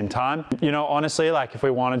at the same time. You know, honestly, like if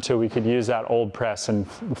we wanted to, we could use that old press and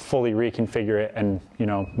fully reconfigure it and, you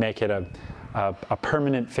know, make it a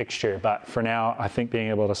permanent fixture. But for now, I think being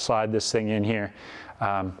able to slide this thing in here,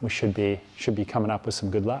 we should be coming up with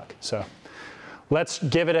some good luck. So let's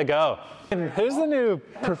give it a go. Who's the new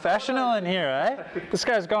professional in here, eh? This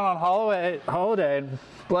guy's going on holiday and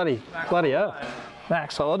bloody hell.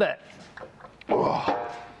 Max holiday.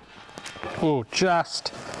 Oh,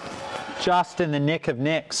 just in the nick of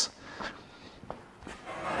nicks.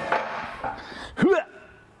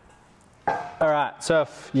 All right, so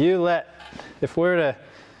if we're to,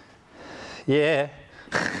 yeah,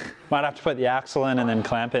 might have to put the axle in and then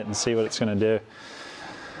clamp it and see what it's gonna do.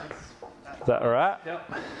 Is that all right?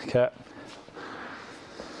 Yep. Okay.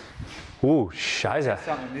 Ooh, scheiße.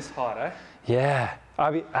 Something this hard, eh? Yeah,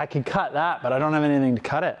 I could cut that, but I don't have anything to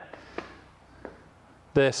cut it.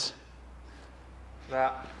 This.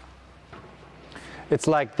 That. It's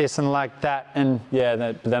like this and like that, and yeah,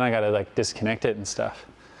 but then I gotta like disconnect it and stuff.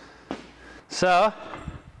 So,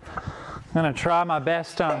 I'm gonna try my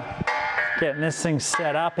best on getting this thing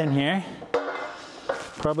set up in here.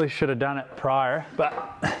 Probably should have done it prior,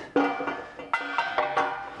 but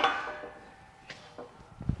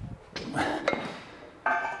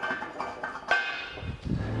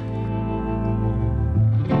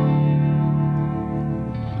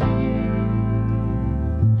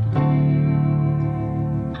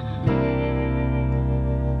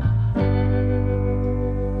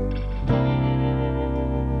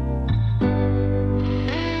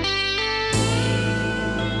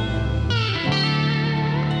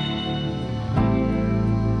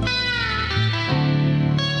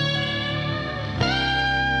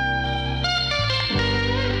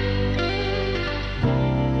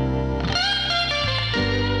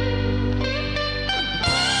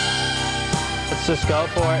just go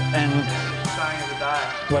for it, and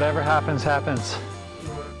whatever happens, happens.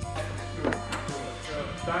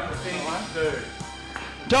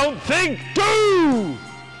 Don't think, do!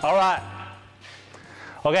 All right.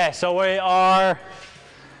 Okay, so we are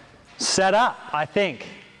set up, I think.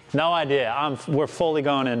 No idea. We're fully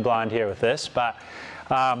going in blind here with this, but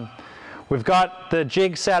we've got the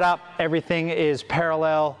jig set up. Everything is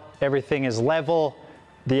parallel. Everything is level.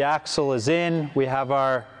 The axle is in. We have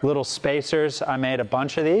our little spacers. I made a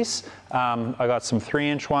bunch of these. I got some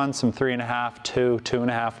 3-inch ones, some 3.5,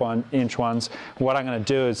 2.5 inch ones. What I'm gonna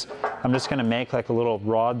do is I'm just gonna make like a little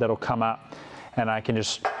rod that'll come up, and I can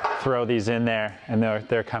just throw these in there, and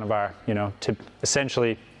they're kind of our, you know, to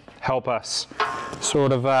essentially help us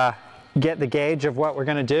sort of get the gauge of what we're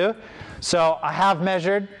gonna do. So I have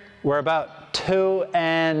measured, we're about 2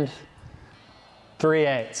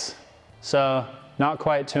 3/8. So not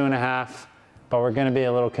quite 2.5, but we're gonna be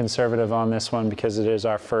a little conservative on this one because it is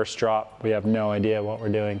our first drop. We have no idea what we're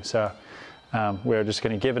doing. So we're just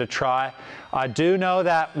gonna give it a try. I do know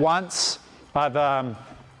that once I've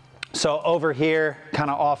So over here, kind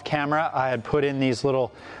of off camera, I had put in these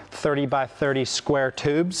little 30 by 30 square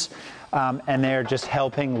tubes, and they're just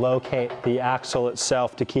helping locate the axle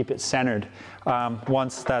itself to keep it centered.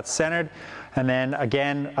 Once that's centered, and then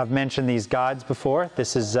again, I've mentioned these guides before.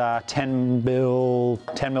 This is 10 mil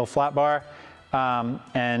flat bar,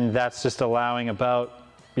 and that's just allowing about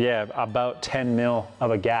 10 mil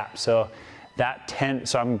of a gap. So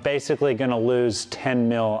so I'm basically going to lose 10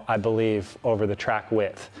 mil, I believe, over the track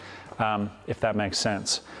width, if that makes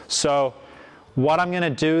sense. So what I'm going to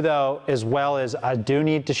do though, as well, is I do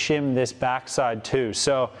need to shim this backside too.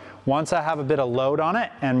 So once I have a bit of load on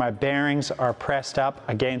it and my bearings are pressed up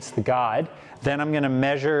against the guide, then I'm going to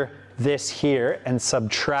measure this here and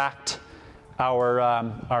subtract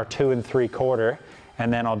our 2 3/4,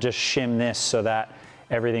 and then I'll just shim this so that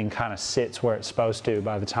everything kind of sits where it's supposed to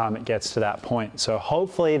by the time it gets to that point. So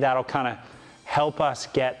hopefully that'll kind of help us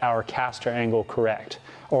get our caster angle correct,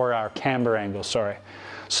 or our camber angle, sorry.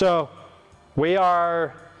 So we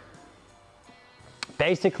are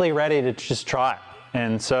basically ready to just try it.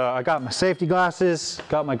 And so I got my safety glasses,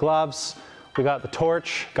 got my gloves, we got the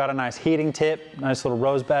torch, got a nice heating tip, nice little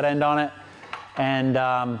rosebud end on it. And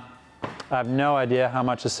I have no idea how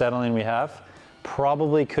much acetylene we have.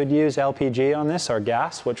 Probably could use LPG on this, or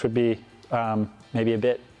gas, which would be maybe a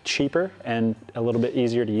bit cheaper and a little bit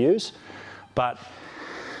easier to use. But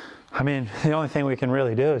I mean, the only thing we can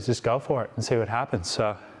really do is just go for it and see what happens.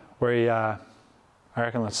 So I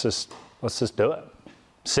reckon let's just do it.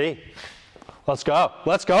 See, let's go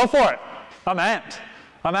for it. I'm amped.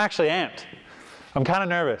 I'm actually amped. I'm kind of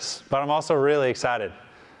nervous, but I'm also really excited.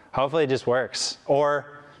 Hopefully it just works.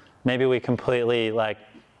 Or maybe we completely like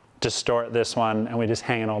distort this one and we just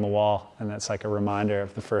hang it on the wall, and that's like a reminder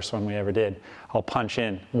of the first one we ever did. I'll punch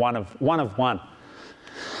in one of one.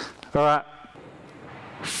 All right.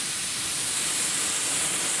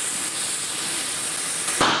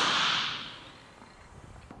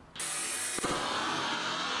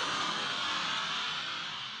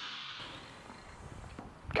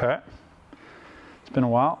 Okay, it's been a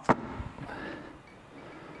while.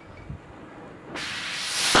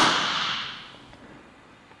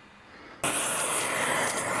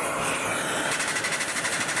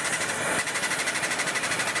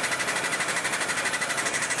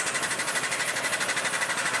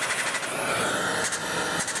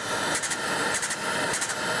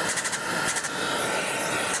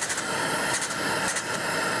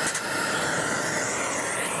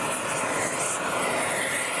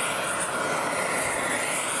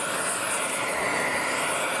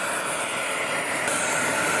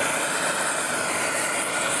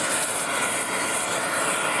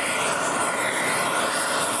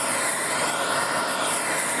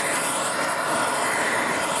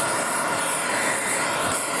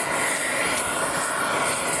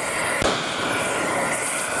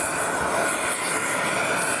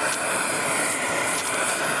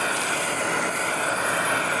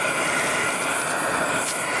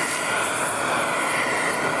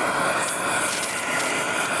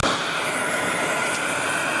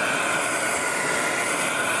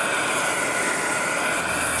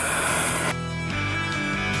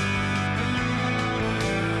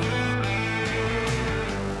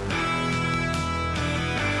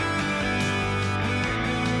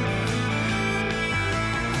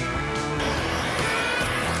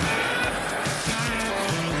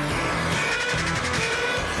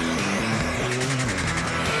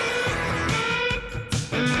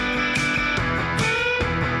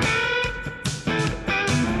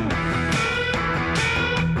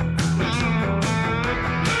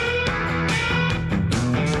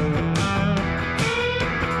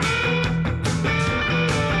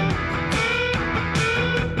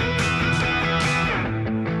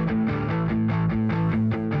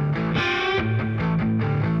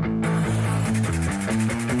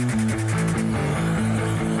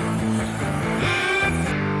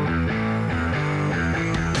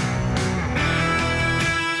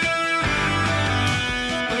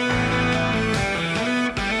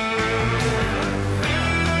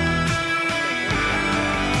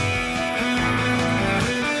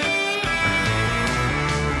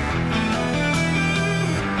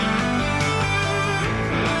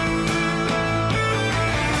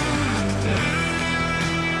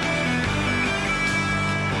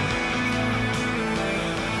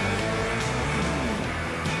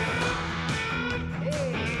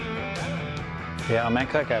 Yeah, I'll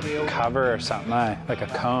make like a cover or something, like a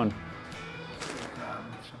cone.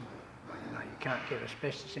 You can't get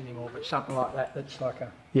asbestos anymore, but something like that, that's like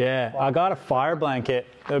a... Yeah, I got a fire blanket.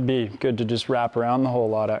 It would be good to just wrap around the whole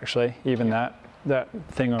lot, actually. Even that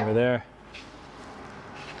thing over there.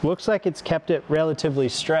 Looks like it's kept it relatively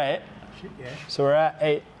straight. Yeah. So we're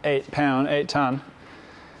at 8 ton.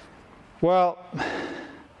 Well,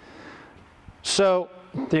 so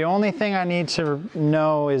the only thing I need to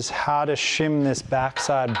know is how to shim this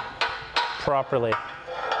backside properly.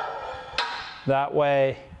 That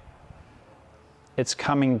way it's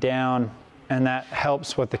coming down and that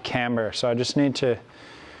helps with the camber. So I just need to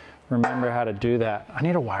remember how to do that. I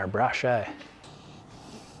need a wire brush, eh?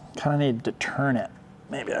 Kind of need to turn it.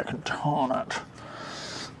 Maybe I can turn it.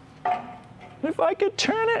 If I could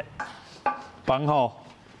turn it. Bunghole.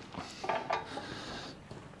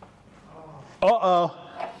 Uh-oh.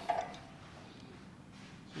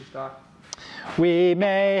 She's stuck. We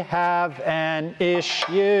may have an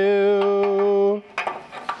issue.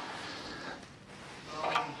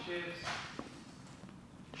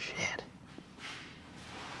 Shit.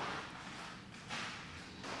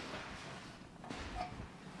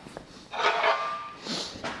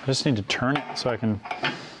 I just need to turn it so I can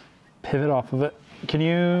pivot off of it. Can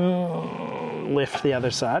you lift the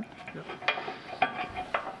other side? Yep.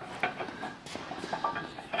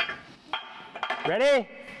 Ready?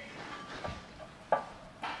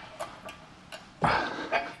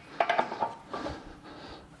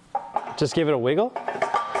 Just give it a wiggle.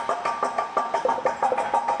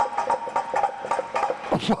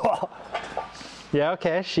 Yeah,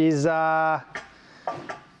 okay, she's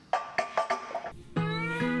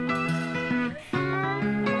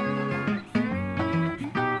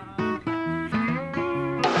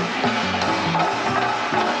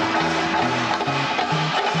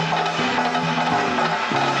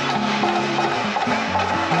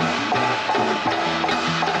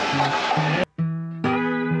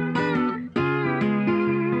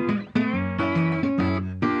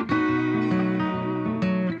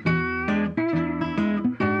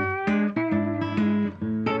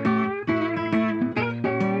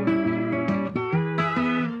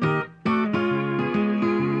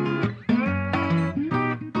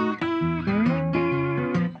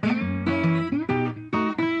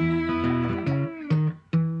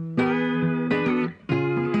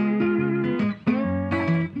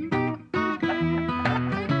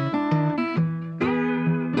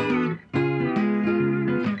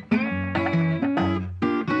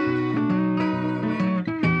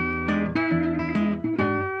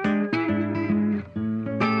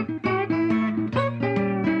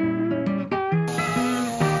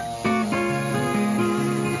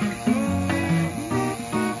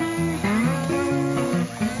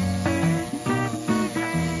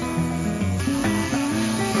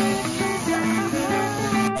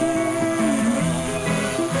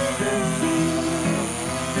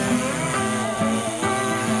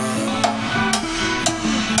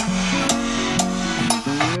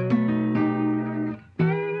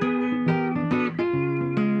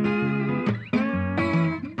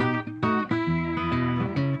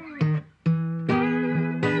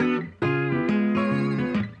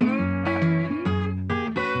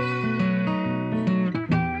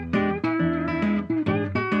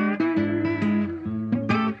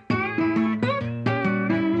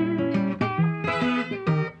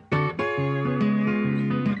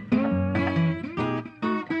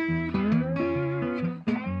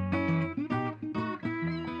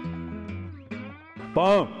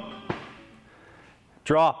boom,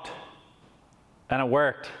 dropped, and it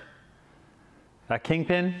worked. That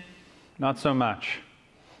kingpin, not so much.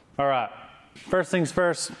 All right, first things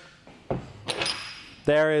first,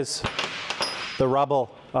 there is the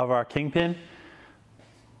rubble of our kingpin.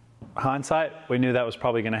 Hindsight, we knew that was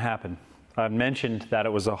probably gonna happen. I mentioned that it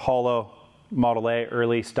was a hollow Model A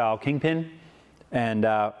early style kingpin, and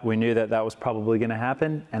we knew that that was probably gonna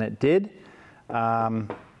happen, and it did.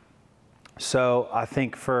 So I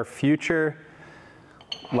think for future,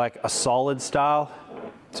 like a solid style,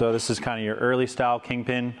 so this is kind of your early style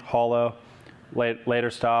kingpin, hollow, later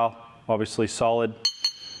style, obviously solid,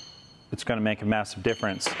 it's going to make a massive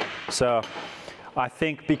difference. So I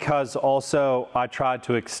think because also I tried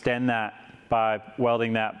to extend that by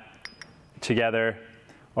welding that together,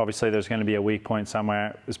 obviously there's going to be a weak point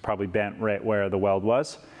somewhere, it's probably bent right where the weld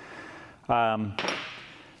was.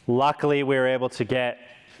 Luckily we were able to get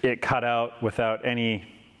it cut out without any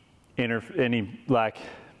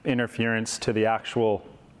interference to the actual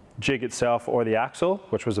jig itself or the axle,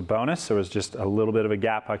 which was a bonus. There was just a little bit of a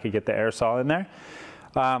gap I could get the air saw in there.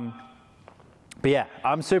 But yeah,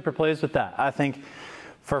 I'm super pleased with that. I think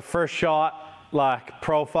for first shot, like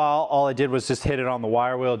profile, all I did was just hit it on the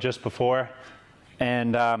wire wheel just before.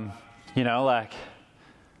 And you know, like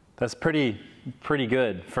that's pretty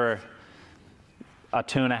good for a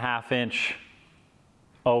 2.5 inch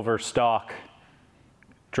over stock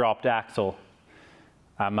dropped axle.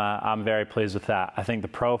 I'm very pleased with that. I think the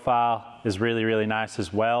profile is really, really nice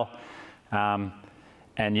as well.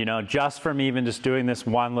 And you know, just from even just doing this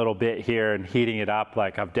one little bit here and heating it up,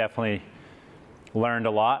 like I've definitely learned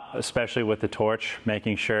a lot, especially with the torch,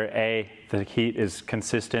 making sure the heat is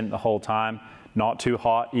consistent the whole time, not too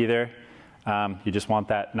hot either. You just want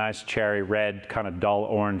that nice cherry red, kind of dull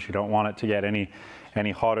orange. You don't want it to get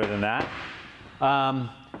any hotter than that.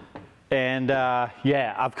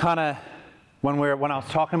 Yeah, I've kind of, when I was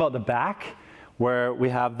talking about the back, where we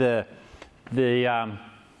have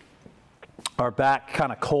our back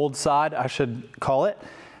kind of cold side, I should call it.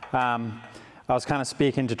 I was kind of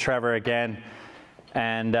speaking to Trevor again,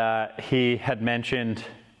 and he had mentioned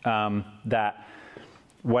that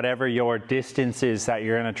whatever your distance is that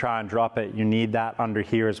you're going to try and drop it, you need that under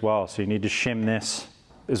here as well. So you need to shim this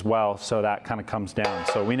as well, so that kind of comes down.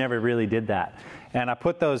 So we never really did that. And I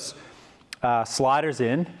put those sliders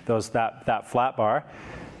in, that flat bar,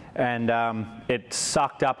 and it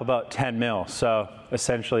sucked up about 10 mil. So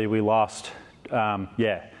essentially we lost,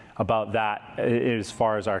 about that as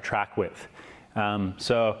far as our track width.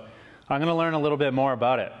 So I'm going to learn a little bit more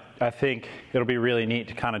about it. I think it'll be really neat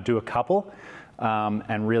to kind of do a couple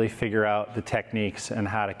and really figure out the techniques and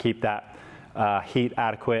how to keep that heat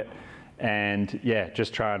adequate, and yeah,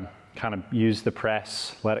 just try and kind of use the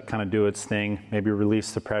press, let it kind of do its thing, maybe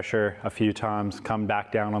release the pressure a few times, come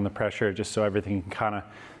back down on the pressure just so everything can kind of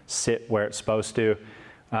sit where it's supposed to.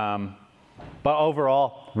 But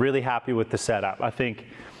overall, really happy with the setup. I think,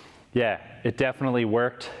 yeah, it definitely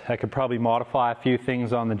worked. I could probably modify a few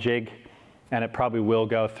things on the jig, and it probably will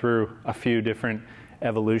go through a few different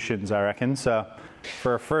evolutions, I reckon. So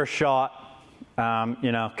for a first shot,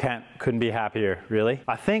 you know, couldn't be happier, really.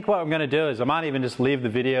 I think what I'm gonna do is I might even just leave the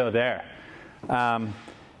video there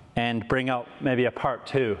and bring out maybe a part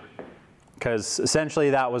 2, because essentially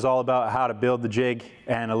that was all about how to build the jig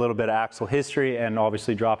and a little bit of axle history and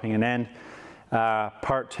obviously dropping an end.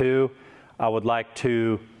 Part 2, I would like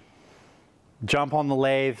to jump on the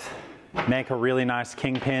lathe, make a really nice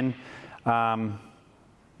kingpin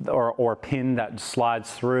or pin that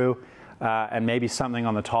slides through, and maybe something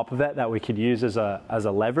on the top of it that we could use as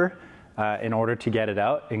a lever in order to get it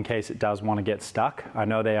out in case it does want to get stuck. I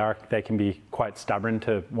know they can be quite stubborn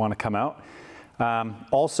to want to come out.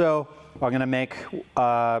 Also, I'm going to make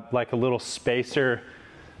like a little spacer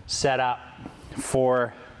setup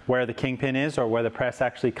for where the kingpin is, or where the press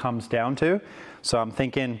actually comes down to. So I'm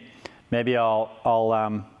thinking maybe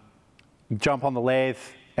I'll jump on the lathe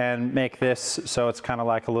and make this so it's kind of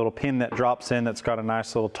like a little pin that drops in that's got a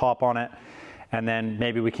nice little top on it. And then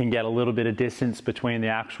maybe we can get a little bit of distance between the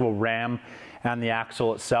actual ram and the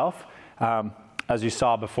axle itself. As you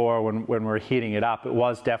saw before when we were heating it up, it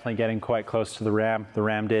was definitely getting quite close to the ram. The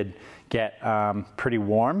ram did get pretty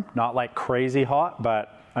warm, not like crazy hot,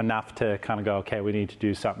 but enough to kind of go, okay, we need to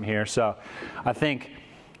do something here. So I think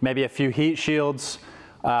maybe a few heat shields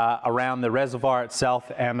around the reservoir itself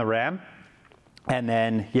and the ram. And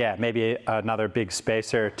then, yeah, maybe another big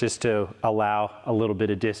spacer just to allow a little bit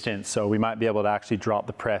of distance. So we might be able to actually drop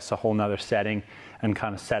the press a whole nother setting and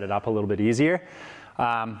kind of set it up a little bit easier.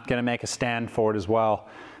 Gonna make a stand for it as well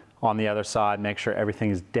on the other side, make sure everything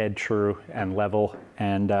is dead true and level.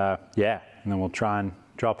 And yeah, and then we'll try and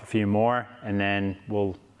drop a few more, and then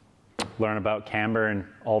we'll learn about camber and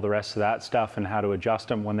all the rest of that stuff and how to adjust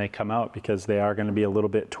them when they come out, because they are going to be a little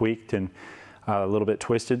bit tweaked and a little bit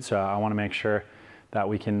twisted. So I want to make sure that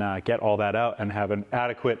we can get all that out and have an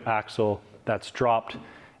adequate axle that's dropped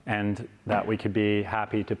and that we could be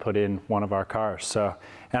happy to put in one of our cars. So,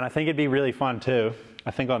 and I think it'd be really fun too.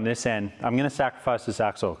 I think on this end, I'm going to sacrifice this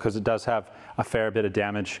axle because it does have a fair bit of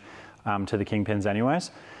damage to the kingpins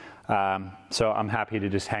anyways. So I'm happy to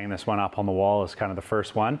just hang this one up on the wall as kind of the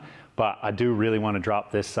first one, but I do really want to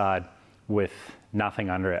drop this side with nothing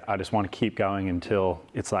under it. I just want to keep going until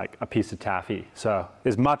it's like a piece of taffy. So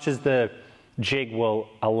as much as the jig will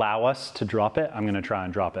allow us to drop it, I'm going to try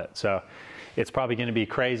and drop it. So it's probably going to be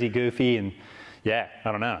crazy goofy, and yeah,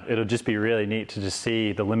 I don't know. It'll just be really neat to just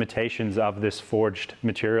see the limitations of this forged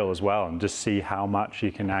material as well, and just see how much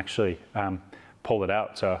you can actually pull it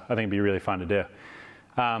out. So I think it'd be really fun to do.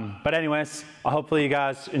 But anyways, hopefully you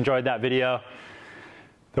guys enjoyed that video.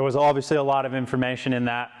 There was obviously a lot of information in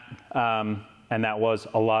that, and that was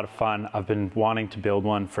a lot of fun. I've been wanting to build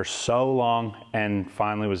one for so long, and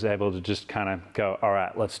finally was able to just kind of go, all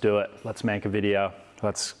right, let's do it. Let's make a video.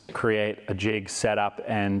 Let's create a jig setup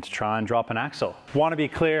and try and drop an axle. Want to be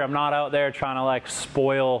clear, I'm not out there trying to like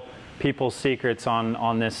spoil people's secrets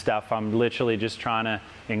on this stuff. I'm literally just trying to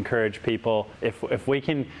encourage people. If we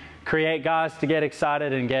can create guys to get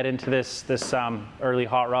excited and get into this early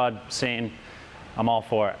hot rod scene, I'm all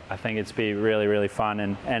for it. I think it's be really, really fun.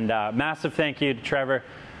 And massive thank you to Trevor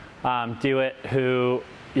Dewitt, who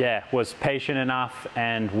was patient enough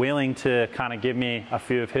and willing to kind of give me a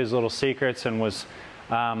few of his little secrets, and was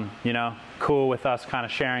you know, cool with us kind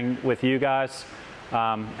of sharing with you guys.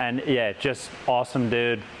 And yeah, just awesome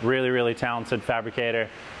dude, really, really talented fabricator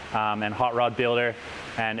and hot rod builder.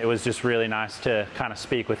 And it was just really nice to kind of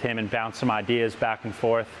speak with him and bounce some ideas back and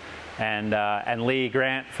forth. And Lee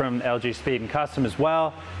Grant from LG Speed and Custom as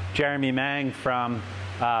well, Jeremy Mang from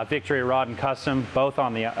Victory Rod and Custom, both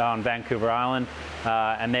on Vancouver Island,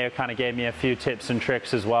 and they kind of gave me a few tips and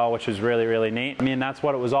tricks as well, which was really, really neat. I mean, that's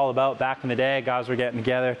what it was all about back in the day. Guys were getting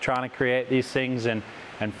together, trying to create these things and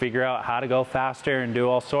figure out how to go faster and do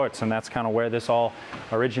all sorts, and that's kind of where this all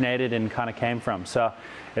originated and kind of came from. So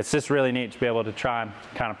it's just really neat to be able to try and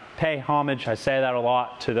kind of pay homage, I say that a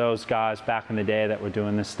lot, to those guys back in the day that were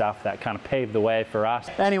doing this stuff that kind of paved the way for us.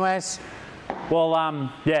 Anyways,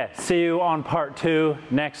 well, see you on part 2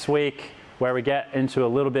 next week, where we get into a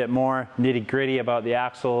little bit more nitty-gritty about the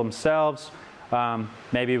axle themselves.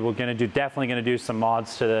 Maybe we're definitely gonna do some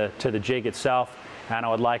mods to the jig itself, and I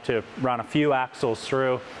would like to run a few axles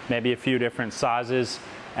through, maybe a few different sizes,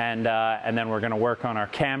 and then we're gonna work on our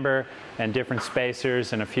camber and different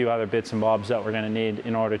spacers and a few other bits and bobs that we're gonna need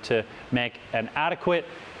in order to make an adequate,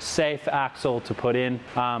 safe axle to put in.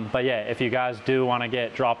 But yeah, if you guys do wanna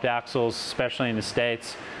get dropped axles, especially in the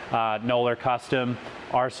States, Noller Custom,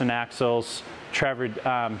 Arson Axles, Trevor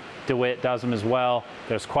DeWitt does them as well.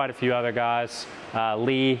 There's quite a few other guys.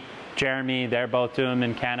 Lee, Jeremy, they're both doing them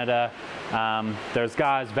in Canada. There's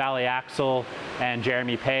guys, Valley Axle and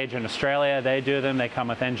Jeremy Page in Australia, they do them. They come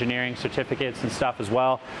with engineering certificates and stuff as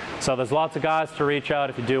well. So there's lots of guys to reach out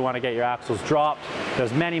if you do want to get your axles dropped.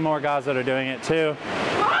 There's many more guys that are doing it too.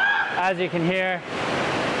 As you can hear,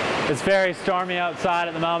 it's very stormy outside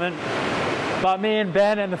at the moment. But me and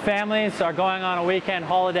Ben and the families are going on a weekend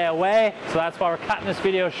holiday away, so that's why we're cutting this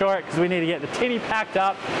video short, because we need to get the tinny packed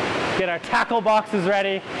up, get our tackle boxes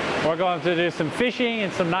ready. We're going to do some fishing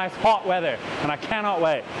in some nice hot weather, and I cannot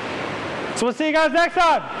wait. So we'll see you guys next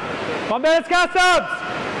time on Ben's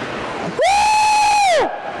Customs!